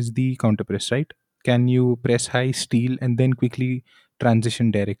create is the counter press, right? Can you press high, steal, and then quickly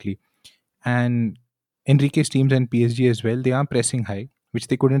transition directly? And Enrique's teams and PSG as well, they are pressing high, which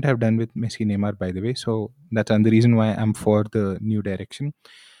they couldn't have done with Messi, Neymar, by the way. So that's another reason why I'm for the new direction.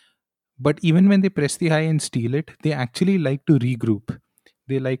 But even when they press the high and steal it, they actually like to regroup.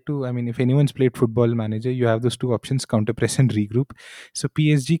 They like to, I mean, if anyone's played Football Manager, you have those two options, counter press and regroup. So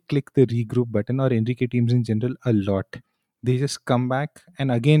PSG click the regroup button, or Enrique teams in general, a lot. They just come back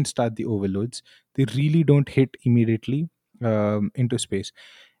and again start the overloads. they really don't hit immediately into space.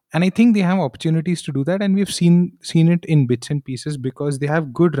 And I think they have opportunities to do that, and we've seen it in bits and pieces because they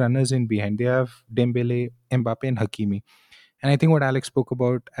have good runners in behind. They have Dembele, Mbappe, and Hakimi. And I think what Alex spoke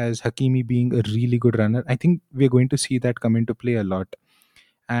about as Hakimi being a really good runner, I think we're going to see that come into play a lot.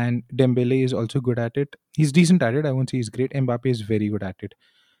 And Dembele is also good at it. He's decent at it. I won't say he's great. Mbappe is very good at it.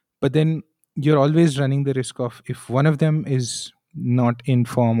 But then you're always running the risk of, if one of them is not in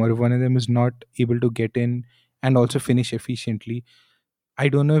form, or if one of them is not able to get in and also finish efficiently, I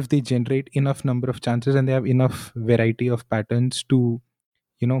don't know if they generate enough number of chances and they have enough variety of patterns to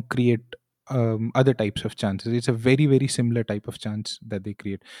create other types of chances. It's a very very similar type of chance that they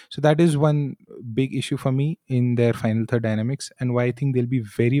create. So that is one big issue for me in their final third dynamics, and why I think they'll be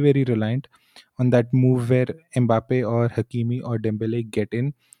very very reliant on that move where Mbappe or Hakimi or Dembele get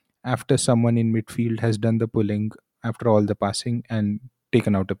in after someone in midfield has done the pulling after all the passing and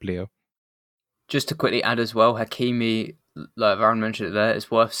taken out a player. Just to quickly add as well, Hakimi, like Varun mentioned it there, it's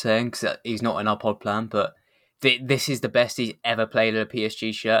worth saying because he's not in our pod plan, but this is the best he's ever played in a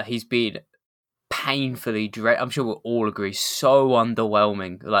PSG shirt. He's been painfully I'm sure we'll all agree, so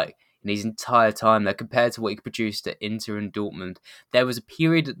underwhelming. Like in his entire time there, compared to what he produced at Inter and Dortmund. There was a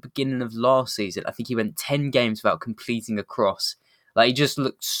period at the beginning of last season. I think he went 10 games without completing a cross. Like he just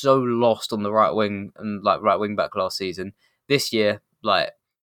looked so lost on the right wing and like right wing back last season. This year, like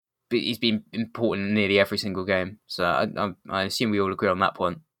he's been important in nearly every single game. So I assume we all agree on that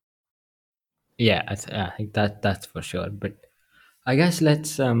point. Yeah, I think that's for sure. But I guess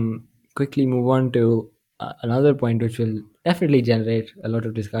let's quickly move on to another point which will definitely generate a lot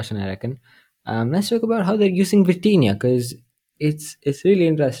of discussion, I reckon. Let's talk about how they're using Vitinha, because it's really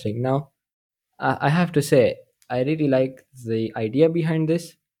interesting. Now, I have to say, I really like the idea behind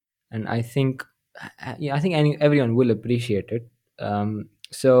this, and I think yeah, I think everyone will appreciate it.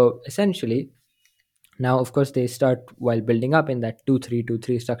 So essentially, now, of course, they start while building up in that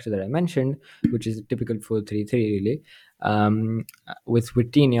 2-3-2-3 structure that I mentioned, which is a typical 4-3-3, really, with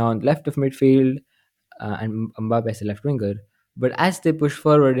Vitinha on the left of midfield and Mbappe as a left winger. But as they push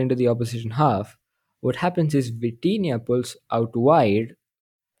forward into the opposition half, what happens is Vitinha pulls out wide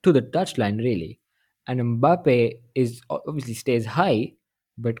to the touchline, really. And Mbappe is obviously stays high,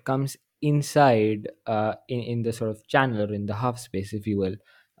 but comes inside in the sort of channel or in the half space, if you will.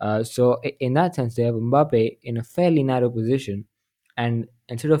 So in that sense, they have Mbappe in a fairly narrow position, and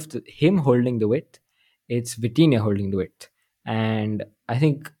instead of him holding the width, it's Vitinha holding the width. And I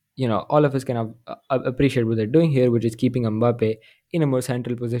think all of us can appreciate what they're doing here, which is keeping Mbappe in a more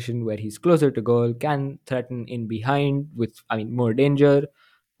central position where he's closer to goal, can threaten in behind with, I mean, more danger,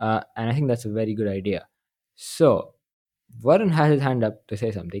 and I think that's a very good idea. So, Varun has his hand up to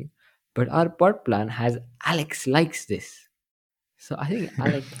say something, but our pod plan has Alex likes this. So I think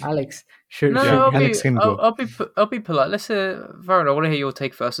Alex should No, Yeah, no, should Alex can go. I'll be polite. Let's Varun, I want to hear your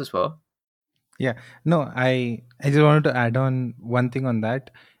take first as well. Yeah, no, I just wanted to add on one thing on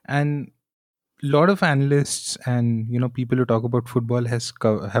that. And lot of analysts and people who talk about football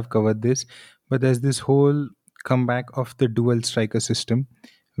have covered this, but there's this whole comeback of the dual striker system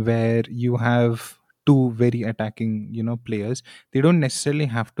where you have two very attacking players. They don't necessarily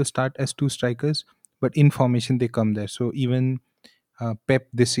have to start as two strikers, but in formation they come there. So even Pep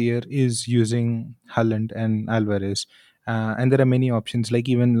this year is using Haaland and Alvarez, and there are many options. Like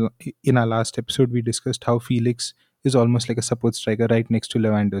even in our last episode, we discussed how Felix is almost like a support striker right next to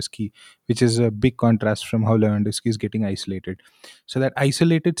Lewandowski, which is a big contrast from how Lewandowski is getting isolated. So that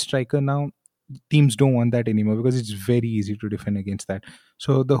isolated striker now, teams don't want that anymore because it's very easy to defend against that.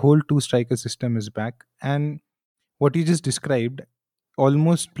 So the whole two striker system is back, and what you just described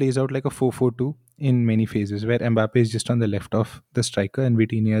almost plays out like a 4-4-2 in many phases, where Mbappe is just on the left of the striker and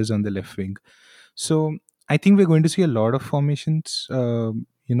Vitinha is on the left wing. So I think we're going to see a lot of formations, a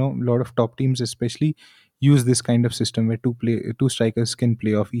lot of top teams especially use this kind of system where two strikers can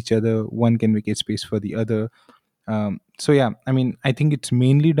play off each other, one can vacate space for the other. So yeah, I mean, I think it's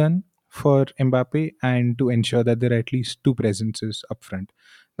mainly done for Mbappe and to ensure that there are at least two presences up front.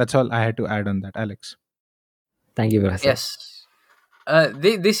 That's all I had to add on that, Alex. thank you, Professor. Yes.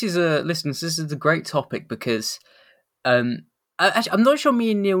 This is listeners. This is a great topic because actually, I'm not sure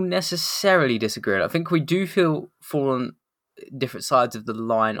me and Neil necessarily disagree. I think we do fall on different sides of the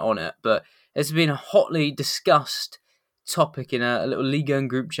line on it, but it's been a hotly discussed topic in a little Liga and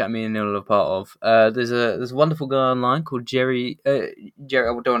group chat me and Neil are part of. There's a wonderful guy online called Jerry. Jerry,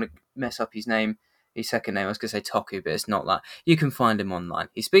 I don't want to mess up his name. His second name, I was going to say Toku, but it's not that. You can find him online.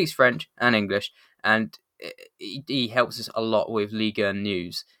 He speaks French and English, and he helps us a lot with Liga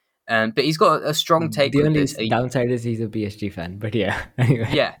news. But he's got a strong take The with only this. downside is he's a PSG fan, but yeah. Anyway.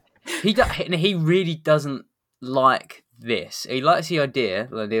 Yeah, he really doesn't like this. He likes the idea,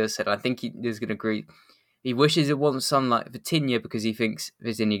 like Leo said. I think he's going to agree. He wishes it wasn't someone like Vitinha because he thinks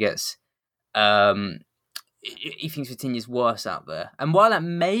Vitinha gets um he thinks Vitinha's worse out there. And while that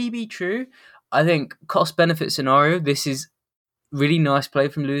may be true, I think cost benefit scenario. This is really nice play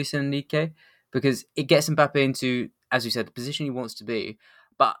from Luis Enrique because it gets Mbappe into, as we said, the position he wants to be.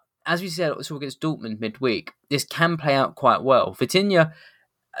 But as we said, also against Dortmund midweek, this can play out quite well. Vitinha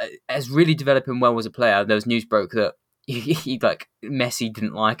has really developed him well as a player. There was news broke that he like Messi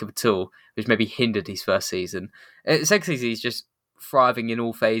didn't like him at all, which maybe hindered his first season. Second season, he's just thriving in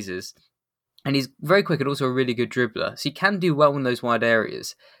all phases, and he's very quick and also a really good dribbler. So he can do well in those wide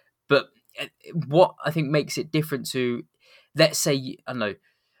areas. But what I think makes it different to, let's say, I don't know,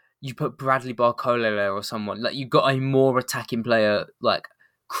 you put Bradley Barcola there or someone, like you got a more attacking player like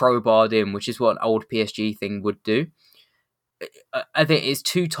crowbarred in, which is what an old PSG thing would do. I think it's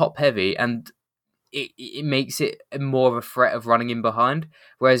too top heavy, and it makes it more of a threat of running in behind.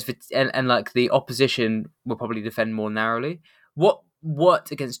 Whereas and like the opposition will probably defend more narrowly.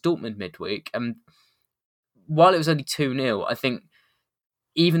 What against Dortmund midweek? And while it was only 2-0, I think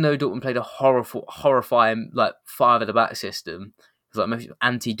even though Dortmund played a horrifying like five at the back system, it was like most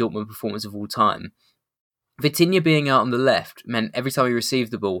anti-Dortmund performance of all time. Vitinha being out on the left meant every time he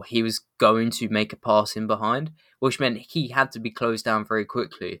received the ball, he was going to make a pass in behind, which meant he had to be closed down very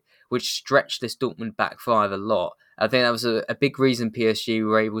quickly, which stretched this Dortmund back five a lot. I think that was a big reason PSG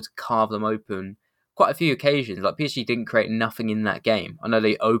were able to carve them open quite a few occasions. Like PSG didn't create nothing in that game. I know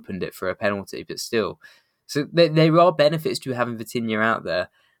they opened it for a penalty, but still. So there are benefits to having Vitinha out there.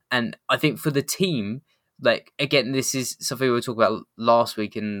 And I think for the team, like, again, this is something we were talking about last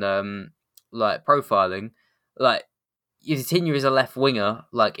week in like profiling. Like, Coutinho is a left winger,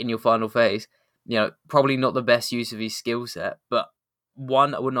 like in your final phase, probably not the best use of his skill set, but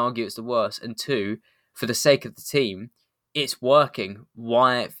one, I wouldn't argue it's the worst, and two, for the sake of the team, it's working.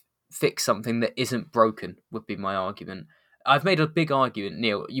 Why fix something that isn't broken would be my argument. I've made a big argument,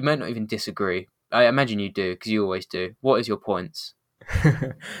 Neil. You may not even disagree. I imagine you do, because you always do. What is your points?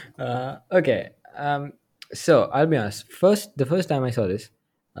 Okay. So I'll be honest. The first time I saw this,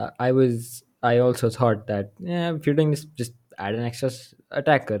 I also thought that, yeah, if you're doing this, just add an extra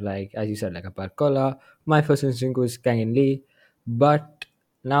attacker, like as you said, like a Parkola. My first instinct was Kang Lee, but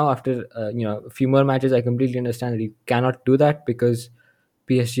now after a few more matches, I completely understand that you cannot do that because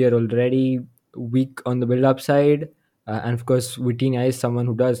PSG are already weak on the build-up side. And of course, Vitinha is someone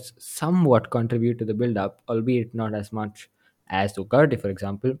who does somewhat contribute to the build-up, albeit not as much as Ugarte, for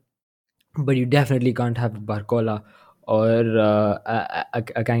example. But you definitely can't have Barcola or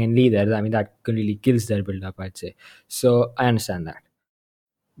a Kang and Lee there. I mean, that really kills their build-up, I'd say. So I understand that.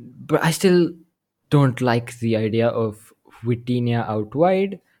 But I still don't like the idea of Vitinha out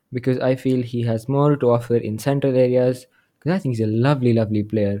wide because I feel he has more to offer in central areas. Because I think he's a lovely, lovely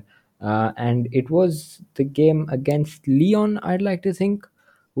player. And it was the game against Leon, I'd like to think,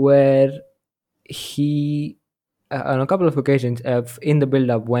 where he on a couple of occasions in the build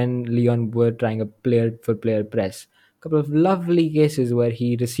up when Leon were trying a player for player press. A couple of lovely cases where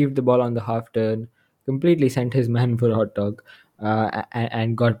he received the ball on the half turn, completely sent his man for a hot dog,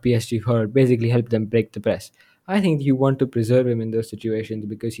 and got PSG forward, basically helped them break the press. I think you want to preserve him in those situations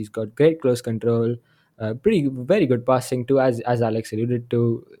because he's got great close control, pretty very good passing too, as Alex alluded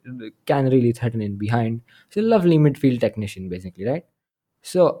to, can really threaten in behind. He's a lovely midfield technician, basically, right?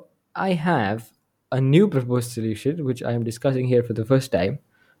 So I have a new proposed solution, which I am discussing here for the first time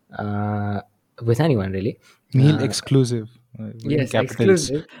uh, with anyone really. Neil Uh, exclusive in yes, capitals.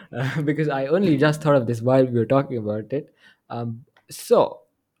 exclusive, because I only just thought of this while we were talking about it. So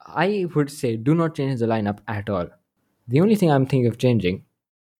I would say do not change the lineup at all. The only thing I'm thinking of changing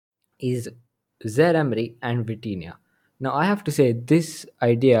is Zaire Emery and Vitinha. Now, I have to say, this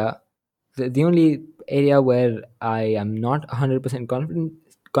idea, the only area where I am not 100%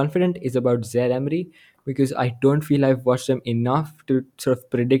 confident is about Zaire Emery because I don't feel I've watched him enough to sort of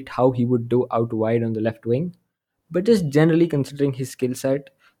predict how he would do out wide on the left wing. But just generally considering his skill set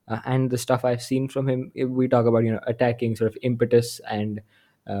and the stuff I've seen from him, if we talk about attacking sort of impetus and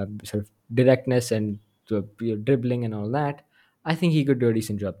sort of directness and sort of, dribbling and all that, I think he could do a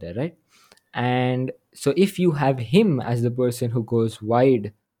decent job there, right? And so if you have him as the person who goes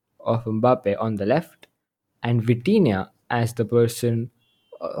wide of Mbappe on the left, and Vitinha as the person,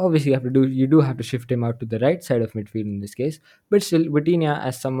 obviously you do have to shift him out to the right side of midfield in this case, but still Vitinha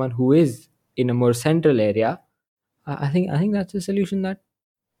as someone who is in a more central area, I think that's a solution that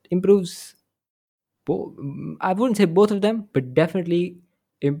improves. I wouldn't say both of them, but definitely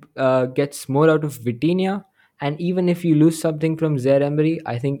gets more out of Vitinha. And even if you lose something from Zaire Emery,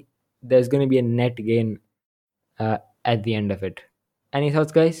 I think there's going to be a net gain uh, at the end of it. Any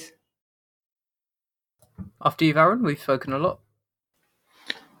thoughts, guys? After you, Aaron, we've spoken a lot.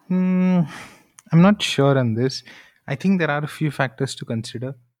 Hmm, I'm not sure on this. I think there are a few factors to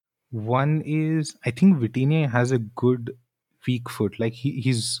consider. One is I think Vitinha has a good weak foot. Like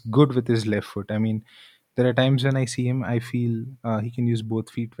he's good with his left foot. I mean, there are times when I see him, I feel he can use both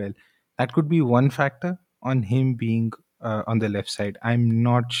feet well. That could be one factor on him being on the left side. I'm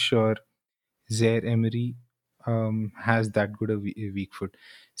not sure Zaire Emery has that good a weak foot.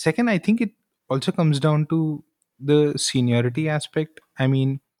 Second, I think it also comes down to the seniority aspect. I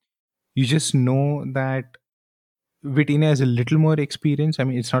mean, you just know that Vitina has a little more experience. I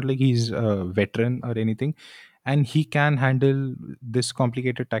mean, it's not like he's a veteran or anything, and he can handle this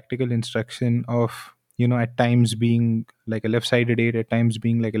complicated tactical instruction of, at times being like a left-sided eight, at times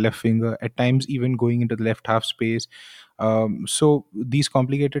being like a left winger, at times even going into the left half space. So these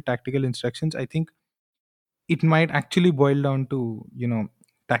complicated tactical instructions, I think it might actually boil down to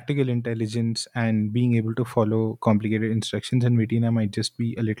tactical intelligence and being able to follow complicated instructions, and Vitina might just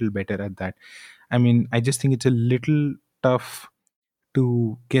be a little better at that. I mean, I just think it's a little tough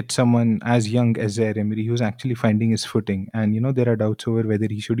to get someone as young as Zaire Emery who's actually finding his footing. And there are doubts over whether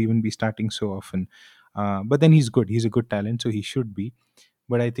he should even be starting so often. But then he's good. He's a good talent, so he should be.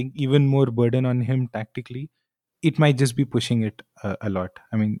 But I think even more burden on him tactically, it might just be pushing it a lot.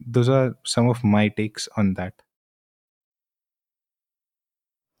 I mean, those are some of my takes on that.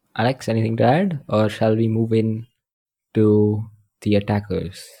 Alex, anything to add, or shall we move in to the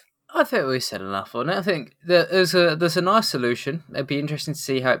attackers? I think we said enough on it. I think there's a nice solution. It'd be interesting to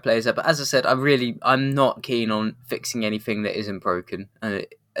see how it plays out. But as I said, I'm not keen on fixing anything that isn't broken. And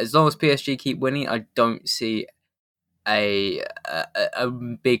as long as PSG keep winning, I don't see a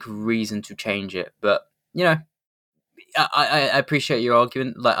big reason to change it. But I appreciate your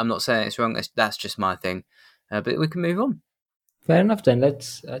argument. Like, I'm not saying it's wrong. That's just my thing. But we can move on. Fair enough then.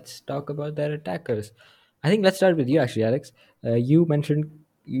 Let's talk about their attackers. I think let's start with you actually, Alex. You mentioned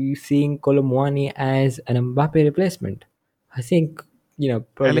you seeing Colomwani as an Mbappe replacement. I think probably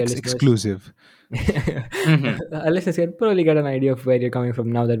our Alex listeners, exclusive. hmm our listeners can probably get an idea of where you're coming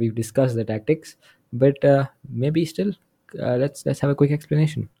from now that we've discussed the tactics. But maybe still, let's have a quick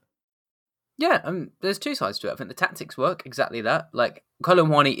explanation. Yeah, there's two sides to it. I think the tactics work exactly that. Like, Colin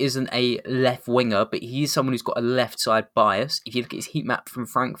Wani isn't a left winger, but he's someone who's got a left side bias. If you look at his heat map from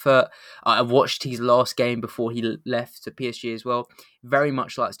Frankfurt, I watched his last game before he left to PSG as well. Very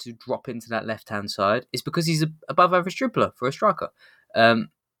much likes to drop into that left hand side. It's because he's a above average dribbler for a striker. Um,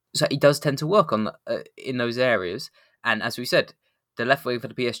 so he does tend to work on in those areas. And as we said, the left wing for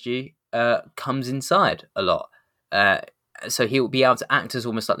the PSG comes inside a lot. So he'll be able to act as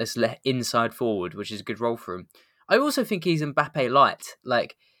almost like this inside forward, which is a good role for him. I also think he's Mbappe light.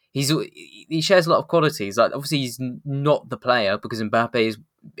 Like, he shares a lot of qualities. Like, obviously he's not the player because Mbappe is,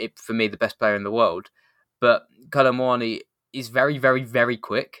 for me, the best player in the world. But Colomwani is very, very, very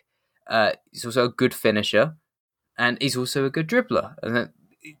quick. He's also a good finisher, and he's also a good dribbler. And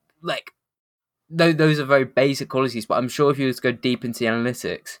like, those are very basic qualities, but I'm sure if you were to go deep into the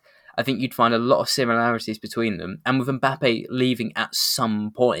analytics, I think you'd find a lot of similarities between them. And with Mbappe leaving at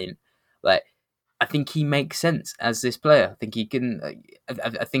some point, like, I think he makes sense as this player. I think he can.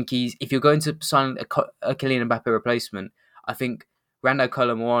 I think he's. If you're going to sign a Kylian Mbappe replacement, I think Rando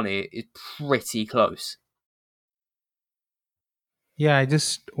Colomwani is pretty close. Yeah, I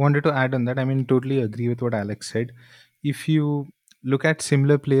just wanted to add on that. I mean, totally agree with what Alex said. If you look at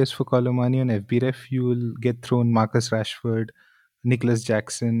similar players for Colomani on FBref, you will get thrown Marcus Rashford, Nicholas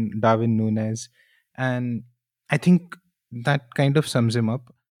Jackson, Darwin Nunes, and I think that kind of sums him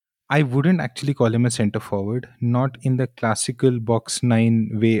up. I wouldn't actually call him a center forward, not in the classical box nine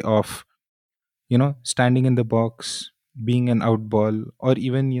way of standing in the box, being an out ball, or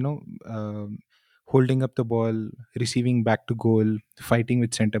even holding up the ball, receiving back to goal, fighting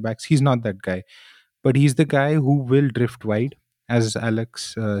with center backs. He's not that guy, but he's the guy who will drift wide, as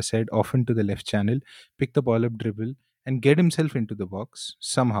Alex said, often to the left channel, pick the ball up, dribble, and get himself into the box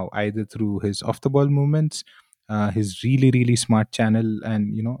somehow, either through his off the ball movements, his really really smart channel,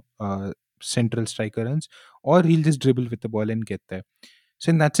 and central striker runs, or he'll just dribble with the ball and get there. So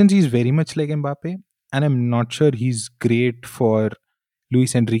in that sense, he's very much like Mbappe, and I'm not sure he's great for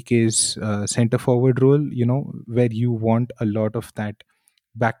Luis Enrique's center forward role. Where you want a lot of that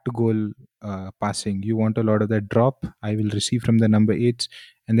back to goal passing. You want a lot of that drop. I will receive from the number eights,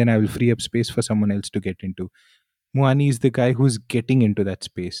 and then I will free up space for someone else to get into. Muani is the guy who's getting into that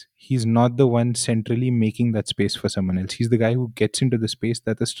space. He's not the one centrally making that space for someone else. He's the guy who gets into the space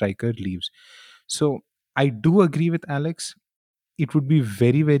that the striker leaves. So I do agree with Alex. it would be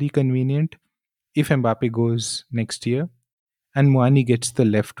very, very convenient if Mbappe goes next year and Moani gets the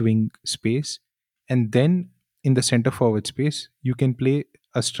left wing space. And then in the center forward space, you can play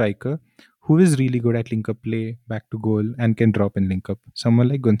a striker who is really good at link up play, back to goal, and can drop and link up. Someone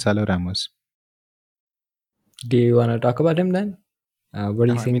like Gonzalo Ramos. Do you want to talk about him then? What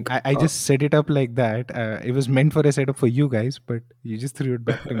do No, you I mean, think? I just set it up like that. It was meant for a setup for you guys, but you just threw it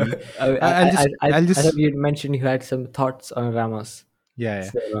back to me. I'll I thought just, you mentioned you had some thoughts on Ramos. yeah,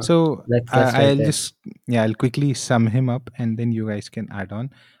 yeah. So So let's start I'll there. just, yeah, I'll quickly sum him up, and then you guys can add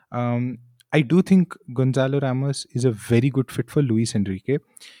on. Um, I do think Gonzalo Ramos is a very good fit for Luis Enrique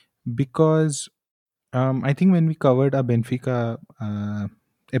because I think when we covered our Benfica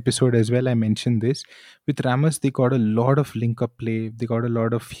episode as well, I mentioned this. With Ramos, they got a lot of link up play. They got a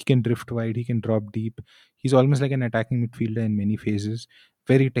lot of, he can drift wide, he can drop deep. He's almost like an attacking midfielder in many phases.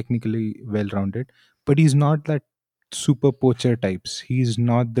 Very technically well rounded, but he's not that super poacher types. He's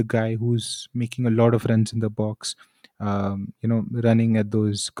not the guy who's making a lot of runs in the box. Running at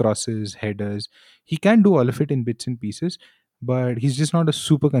those crosses, headers. He can do all of it in bits and pieces, but he's just not a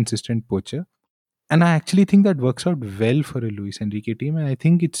super consistent poacher. And I actually think that works out well for a Luis Enrique team. And I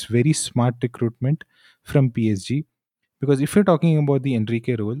think it's very smart recruitment from PSG. Because if you're talking about the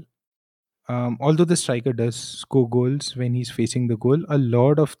Enrique role, although the striker does score goals when he's facing the goal, a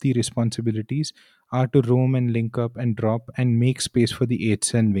lot of the responsibilities are to roam and link up and drop and make space for the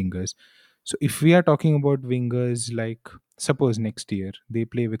eights and wingers. So if we are talking about wingers, like suppose next year they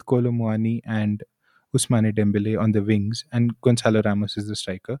play with Kolo Muani and Ousmane Dembele on the wings and Gonzalo Ramos is the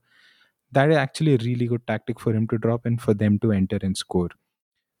striker, that is actually a really good tactic for him to drop and for them to enter and score.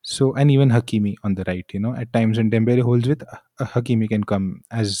 So, and even Hakimi on the right, at times when Dembele holds with, Hakimi can come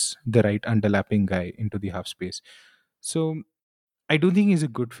as the right underlapping guy into the half space. So, I do think he's a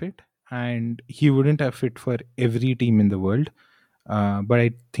good fit, and he wouldn't have fit for every team in the world. But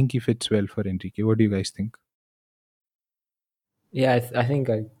I think he fits well for Enrique. What do you guys think? Yeah, I think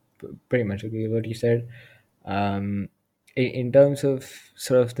I pretty much agree with what you said. Um, in terms of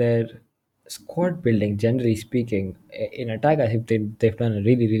sort of their squad building, generally speaking, in attack, I think they've done a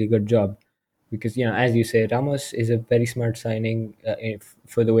really really good job because as you say, Ramos is a very smart signing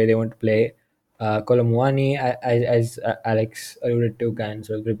for the way they want to play. Colomwani, as Alex alluded to, can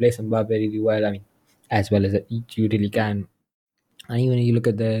sort of replace Mbappe really well. I mean, as well as you really can. And even if you look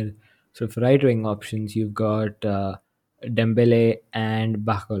at their sort of right wing options, you've got Dembele and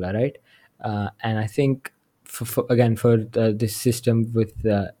Bacola, right? And I think for this system with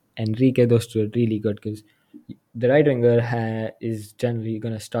Enrique, those two are really good because the right winger is generally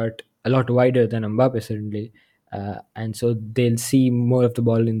going to start a lot wider than Mbappe certainly, and so they'll see more of the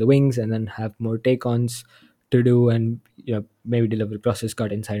ball in the wings and then have more take-ons to do, and maybe deliver crosses,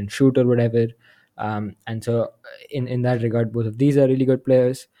 cut inside and shoot or whatever. And so in that regard, both of these are really good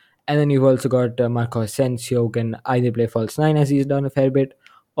players. And then you've also got Marco Asensio, who can either play false nine as he's done a fair bit,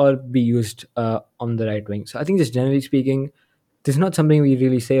 or be used on the right wing. So I think just generally speaking, this is not something we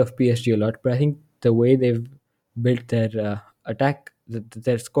really say of PSG a lot, but I think the way they've built their attack,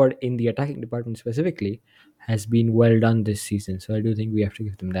 their squad in the attacking department specifically, has been well done this season. So I do think we have to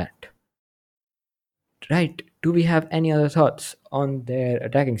give them that. Right. Do we have any other thoughts on their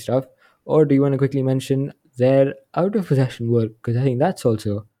attacking stuff? Or do you want to quickly mention their out of possession work? Because I think that's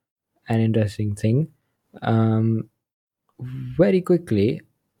also an interesting thing. Um, Very quickly,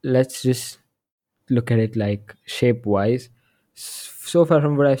 let's just look at it like shape wise. So far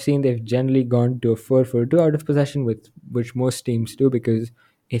from what I've seen, they've generally gone to a 4-4-2 out of possession, with which most teams do because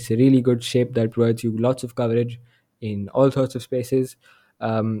it's a really good shape that provides you lots of coverage in all sorts of spaces.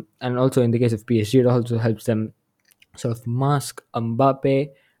 And also in the case of PSG, it also helps them sort of mask Mbappe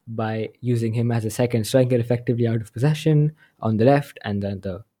by using him as a second striker effectively out of possession on the left, and then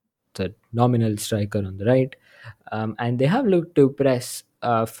the nominal striker on the right. And they have looked to press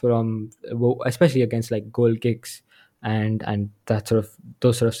especially against like goal kicks and that sort of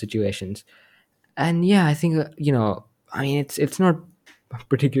those sort of situations. And yeah, I think I mean it's not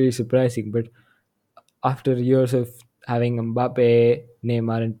particularly surprising, but after years of having Mbappe,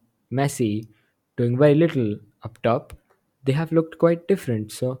 Neymar, and Messi doing very little up top, they have looked quite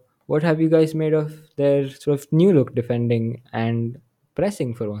different. So, what have you guys made of their sort of new look defending and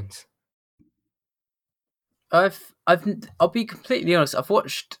pressing for once? I'll be completely honest. I've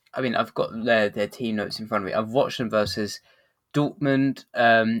watched. I mean, I've got their team notes in front of me. I've watched them versus Dortmund,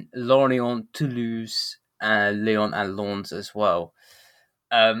 Lorient, Toulouse, Lyon, and Lens as well.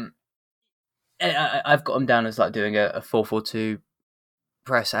 Um, I've got them down as like doing a 4-4-2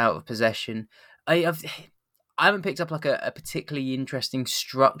 press out of possession. I haven't picked up like a particularly interesting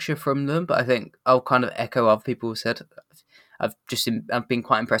structure from them, but I think I'll kind of echo other people who said. I've been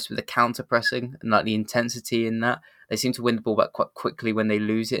quite impressed with the counter pressing and like the intensity in that. They seem to win the ball back quite quickly when they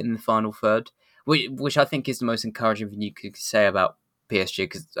lose it in the final third, which I think is the most encouraging thing you could say about PSG,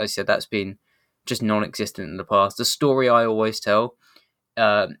 because I said that's been just non-existent in the past. The story I always tell,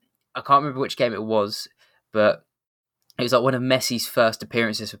 I can't remember which game it was, but it was like one of Messi's first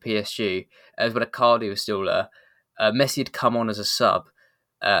appearances for PSG. It was when Icardi was still there. Messi had come on as a sub.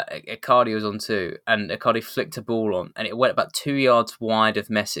 Icardi was on too, and Icardi flicked a ball on, and it went about 2 yards wide of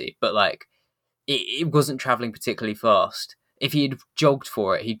Messi, but like it wasn't traveling particularly fast. If he had jogged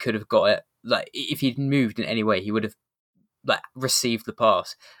for it, he could have got it. Like if he'd moved in any way, he would have like received the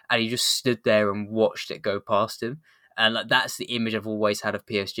pass, and he just stood there and watched it go past him. And like that's the image I've always had of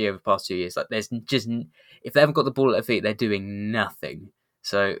PSG over the past 2 years. Like there's just if they haven't got the ball at their feet, they're doing nothing.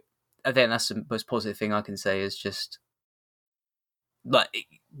 So I think that's the most positive thing I can say is just like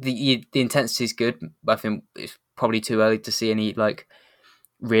the intensity is good. But I think it's probably too early to see any like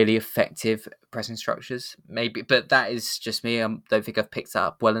really effective pressing structures. Maybe, but that is just me. I don't think I've picked that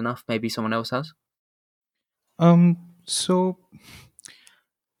up well enough. Maybe someone else has. So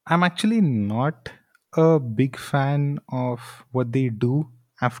I'm actually not a big fan of what they do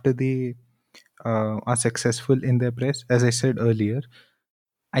after they are successful in their press. As I said earlier,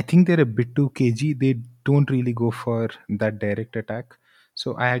 I think they're a bit too cagey. They don't really go for that direct attack.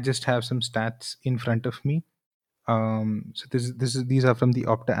 So I just have some stats in front of me. So these are from the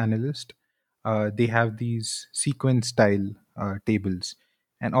Opta analyst. They have these sequence style tables,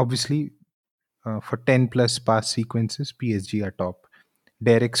 and obviously for 10 plus pass sequences, PSG are top.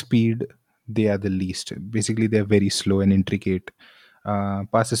 Direct speed, they are the least. Basically, they're very slow and intricate.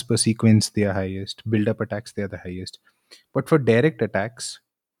 Passes per sequence, they are highest. Build up attacks, they are the highest. But for direct attacks,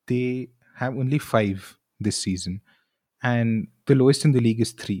 they have only five this season. And the lowest in the league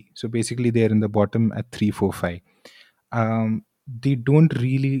is three. So basically, they're in the bottom at 3, 4, 5. They don't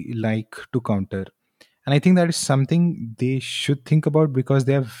really like to counter. And I think that is something they should think about because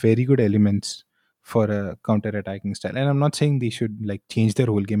they have very good elements for a counter attacking style. And I'm not saying they should like change their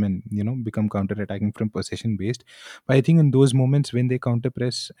whole game and become counter attacking from possession based. But I think in those moments when they counter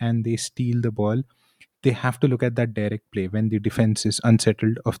press and they steal the ball, they have to look at that direct play when the defense is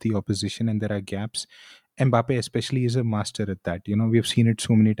unsettled of the opposition and there are gaps. Mbappe especially is a master at that. We've seen it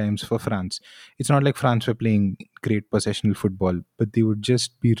so many times for France. It's not like France were playing great possessional football, but they would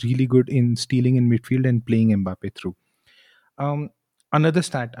just be really good in stealing in midfield and playing Mbappe through. Um, Another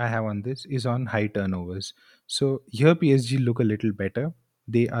stat I have on this is on high turnovers. So here PSG look a little better.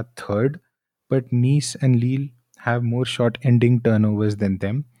 They are third, but Nice and Lille have more short ending turnovers than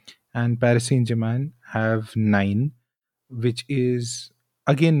them. And Paris Saint Germain have nine, which is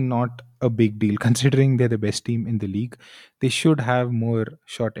again not a big deal considering they're the best team in the league. They should have more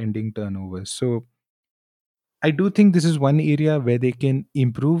short ending turnovers. So I do think this is one area where they can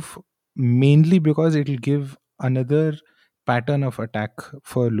improve, mainly because it will give another pattern of attack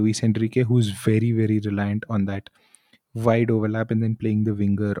for Luis Enrique, who's very, very reliant on that wide overlap and then playing the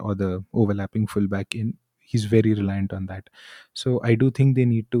winger or the overlapping fullback in. He's very reliant on that. So I do think they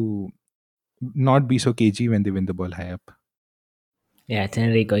need to not be so cagey when they win the ball high up. Yeah, it's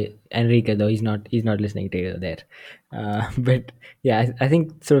Enrique. Enrique, though he's not listening to you there. But yeah, I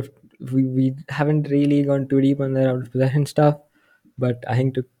think sort of we haven't really gone too deep on the out of possession stuff. But I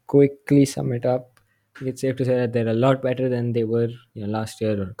think to quickly sum it up, I think it's safe to say that they're a lot better than they were last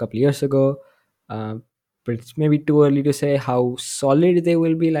year or a couple of years ago. Um, but it's maybe too early to say how solid they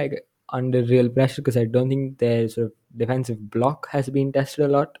will be like under real pressure, because I don't think their sort of defensive block has been tested a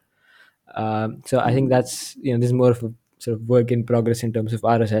lot. So I think that's this is more of a sort of work in progress in terms of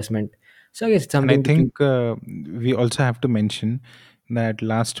our assessment. So I guess it's And I something to keep. think we also have to mention that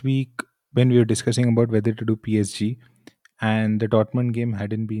last week when we were discussing about whether to do PSG and the Dortmund game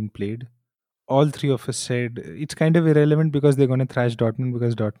hadn't been played, all three of us said it's kind of irrelevant because they're going to thrash Dortmund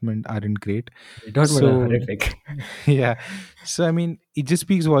because Dortmund aren't great. Dortmund are So, horrific. yeah. So, I mean, it just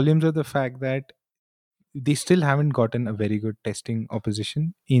speaks volumes of the fact that they still haven't gotten a very good testing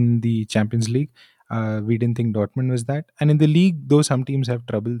opposition in the Champions League. We didn't think Dortmund was that. And in the league, though some teams have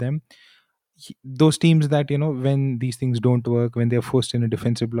troubled them, those teams that, when these things don't work, when they're forced in a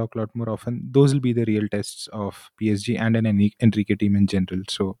defensive block a lot more often, those will be the real tests of PSG and an Enrique team in general.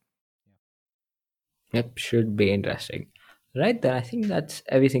 So, Yep, should be interesting. Right then, I think that's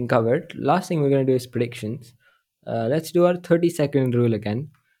everything covered. Last thing we're going to do is predictions. Let's do our 30-second rule again.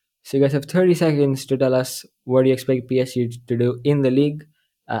 So you guys have 30 seconds to tell us what do you expect PSG to do in the league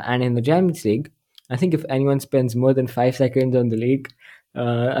and in the Champions League. I think if anyone spends more than 5 seconds on the league,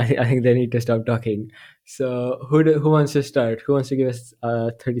 I think they need to stop talking. So who wants to start? Who wants to give us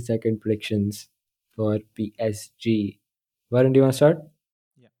 30-second predictions for PSG? Varun, do you want to start?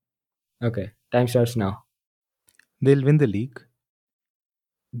 Yeah. Okay, time starts now. They'll win the league.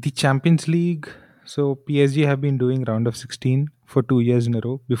 The Champions League. So PSG have been doing round of 16 for 2 years in a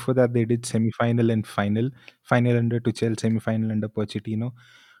row. Before that, they did semi-final and final. Final under Tuchel, semi-final under Pochettino.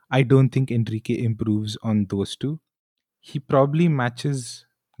 I don't think Enrique improves on those two. He probably matches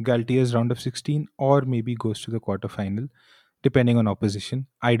Galtier's round of 16 or maybe goes to the quarterfinal, depending on opposition.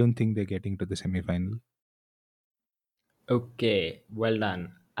 I don't think they're getting to the semi-final. Okay, well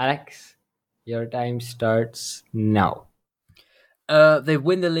done. Alex, your time starts now. They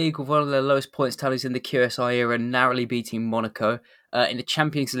win the league with one of their lowest points tallies in the QSI era, narrowly beating Monaco. In the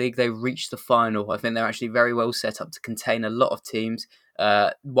Champions League, they reached the final. I think they're actually very well set up to contain a lot of teams.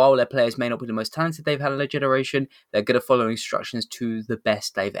 While their players may not be the most talented they've had in their generation, they're good at following instructions to the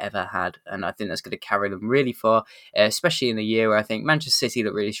best they've ever had. And I think that's going to carry them really far, especially in a year where I think Manchester City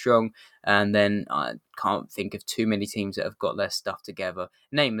look really strong. And then I can't think of too many teams that have got their stuff together,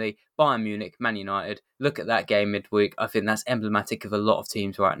 namely Bayern Munich, Man United. Look at that game midweek. I think that's emblematic of a lot of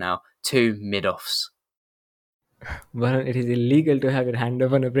teams right now. Two mid-offs. Varun, it is illegal to have your hand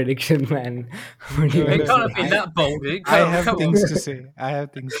up on a prediction, man. What do you No, want It to no, can't no. have say? been that bold. It I can't, have come on. things to say. I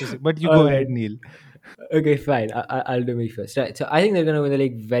have things to say. But you All go right. ahead, Neil. Okay, fine. I'll do me first. Right. So I think they're going to win the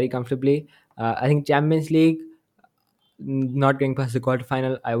league very comfortably. I think Champions League, not going past the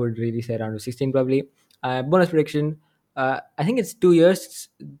quarterfinal, I would really say around 16 probably. Bonus prediction. I think it's 2 years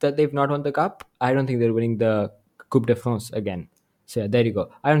that they've not won the cup. I don't think they're winning the Coupe de France again. So yeah, there you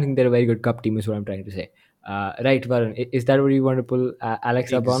go. I don't think they're a very good cup team, is what I'm trying to say. Right, Varun. Is that what you want to pull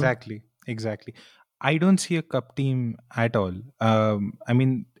Alex up on? Exactly, exactly. I don't see a cup team at all. I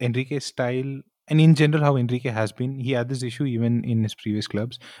mean, Enrique's style, and in general, how Enrique has been, he had this issue even in his previous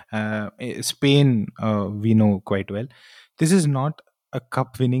clubs. Spain, we know quite well. This is not a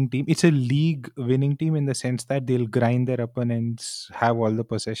cup winning team. It's a league winning team in the sense that they'll grind their opponents, have all the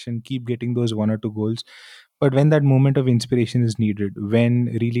possession, keep getting those one or two goals. But when that moment of inspiration is needed,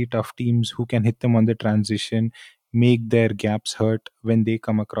 when really tough teams who can hit them on the transition, make their gaps hurt when they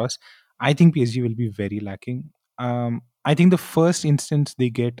come across, I think PSG will be very lacking. I think the first instance they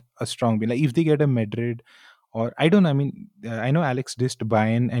get a strong win, like if they get a Madrid, or I don't know, I mean, I know Alex dissed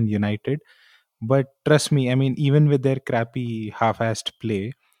Bayern and United, but trust me, I mean, even with their crappy half-assed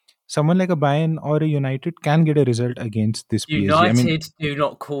play, someone like a Bayern or a United can get a result against this PSG. I mean, United do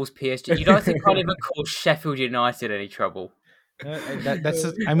not cause PSG. United can't even cause Sheffield United any trouble.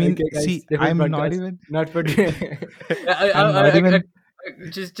 I mean, Okay, guys, see, different I'm not podcast. even, Not for. I'm not even.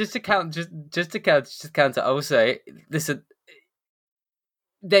 Just to count, just to counter. I will say, listen,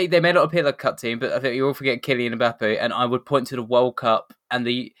 they may not appear like a cup team, but I think you all forget Kylian Mbappe, and I would point to the World Cup and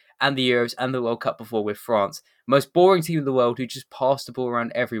the Euros and the World Cup before with France. Most boring team in the world who just pass the ball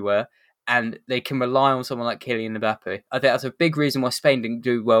around everywhere, and they can rely on someone like Kylian Mbappe. I think that's a big reason why Spain didn't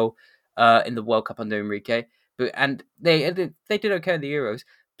do well in the World Cup under Enrique. But and they did okay in the Euros.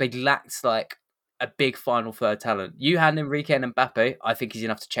 They lacked like a big final third talent. You hand Enrique and Mbappe, I think he's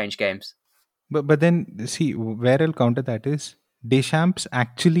enough to change games. But then see where I'll counter that is Deschamps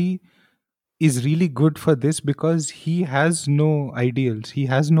actually is really good for this because he has no ideals, he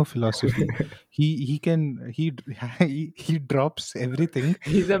has no philosophy. He can he drops everything.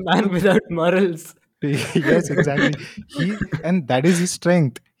 He's a man without morals. Yes, exactly. He and that is his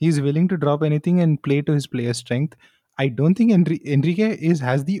strength. He's willing to drop anything and play to his player's strength. I don't think Enrique is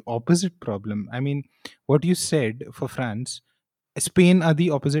has the opposite problem. I mean, what you said for France, Spain are the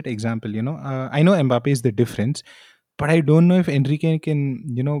opposite example. I know Mbappe is the difference, but I don't know if Enrique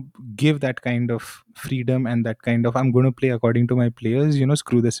can, give that kind of freedom and that kind of I'm going to play according to my players.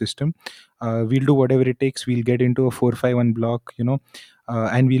 Screw the system. We'll do whatever it takes. We'll get into a 4-5-1 block.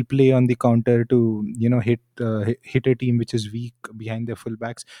 And we'll play on the counter to hit a team which is weak behind their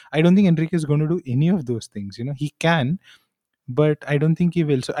fullbacks. I don't think Enrique is going to do any of those things. He can, but I don't think he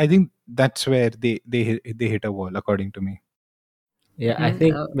will. So I think that's where they hit a wall, according to me. Yeah, I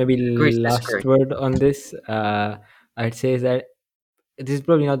think maybe Agree to disagree. last word on this. I'd say is that this is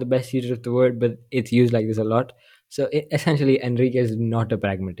probably not the best use of the word, but it's used like this a lot. So essentially, Enrique is not a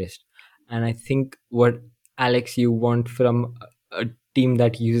pragmatist, and I think what Alex you want from a team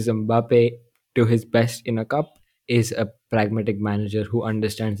that uses Mbappe to his best in a cup is a pragmatic manager who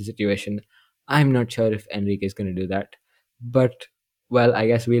understands the situation. I'm not sure if Enrique is going to do that, but well, I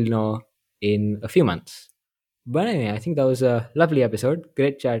guess we'll know in a few months. But anyway, I think that was a lovely episode.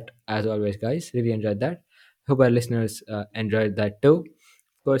 Great chat as always, guys. Really enjoyed that. Hope our listeners enjoyed that too.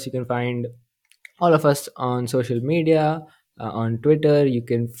 Of course, you can find all of us on social media. On Twitter, you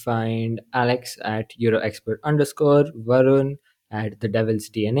can find Alex at EuroExpert underscore, Varun at the Devil's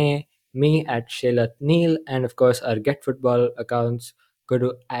DNA. me at Shailat Neil, and of course our Get Football accounts. Go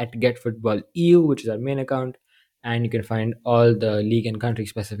to at Get Football EU, which is our main account, and you can find all the league and country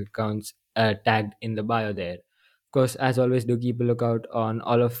specific accounts tagged in the bio there. Of course, as always, do keep a lookout on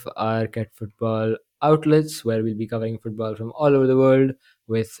all of our Get Football outlets where we'll be covering football from all over the world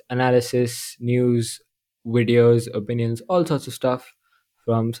with analysis, news, videos, opinions, all sorts of stuff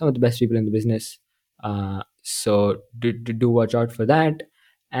from some of the best people in the business. So do watch out for that.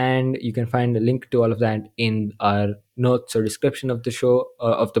 And you can find a link to all of that in our notes or description of the show,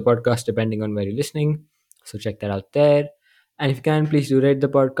 of the podcast, depending on where you're listening. So check that out there. And if you can, please do rate the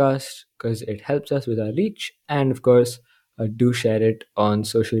podcast because it helps us with our reach. And of course, do share it on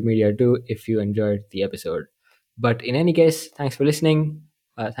social media too if you enjoyed the episode. But in any case, thanks for listening.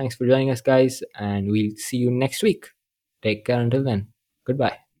 Thanks for joining us, guys. And we'll see you next week. Take care until then.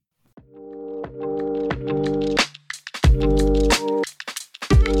 Goodbye.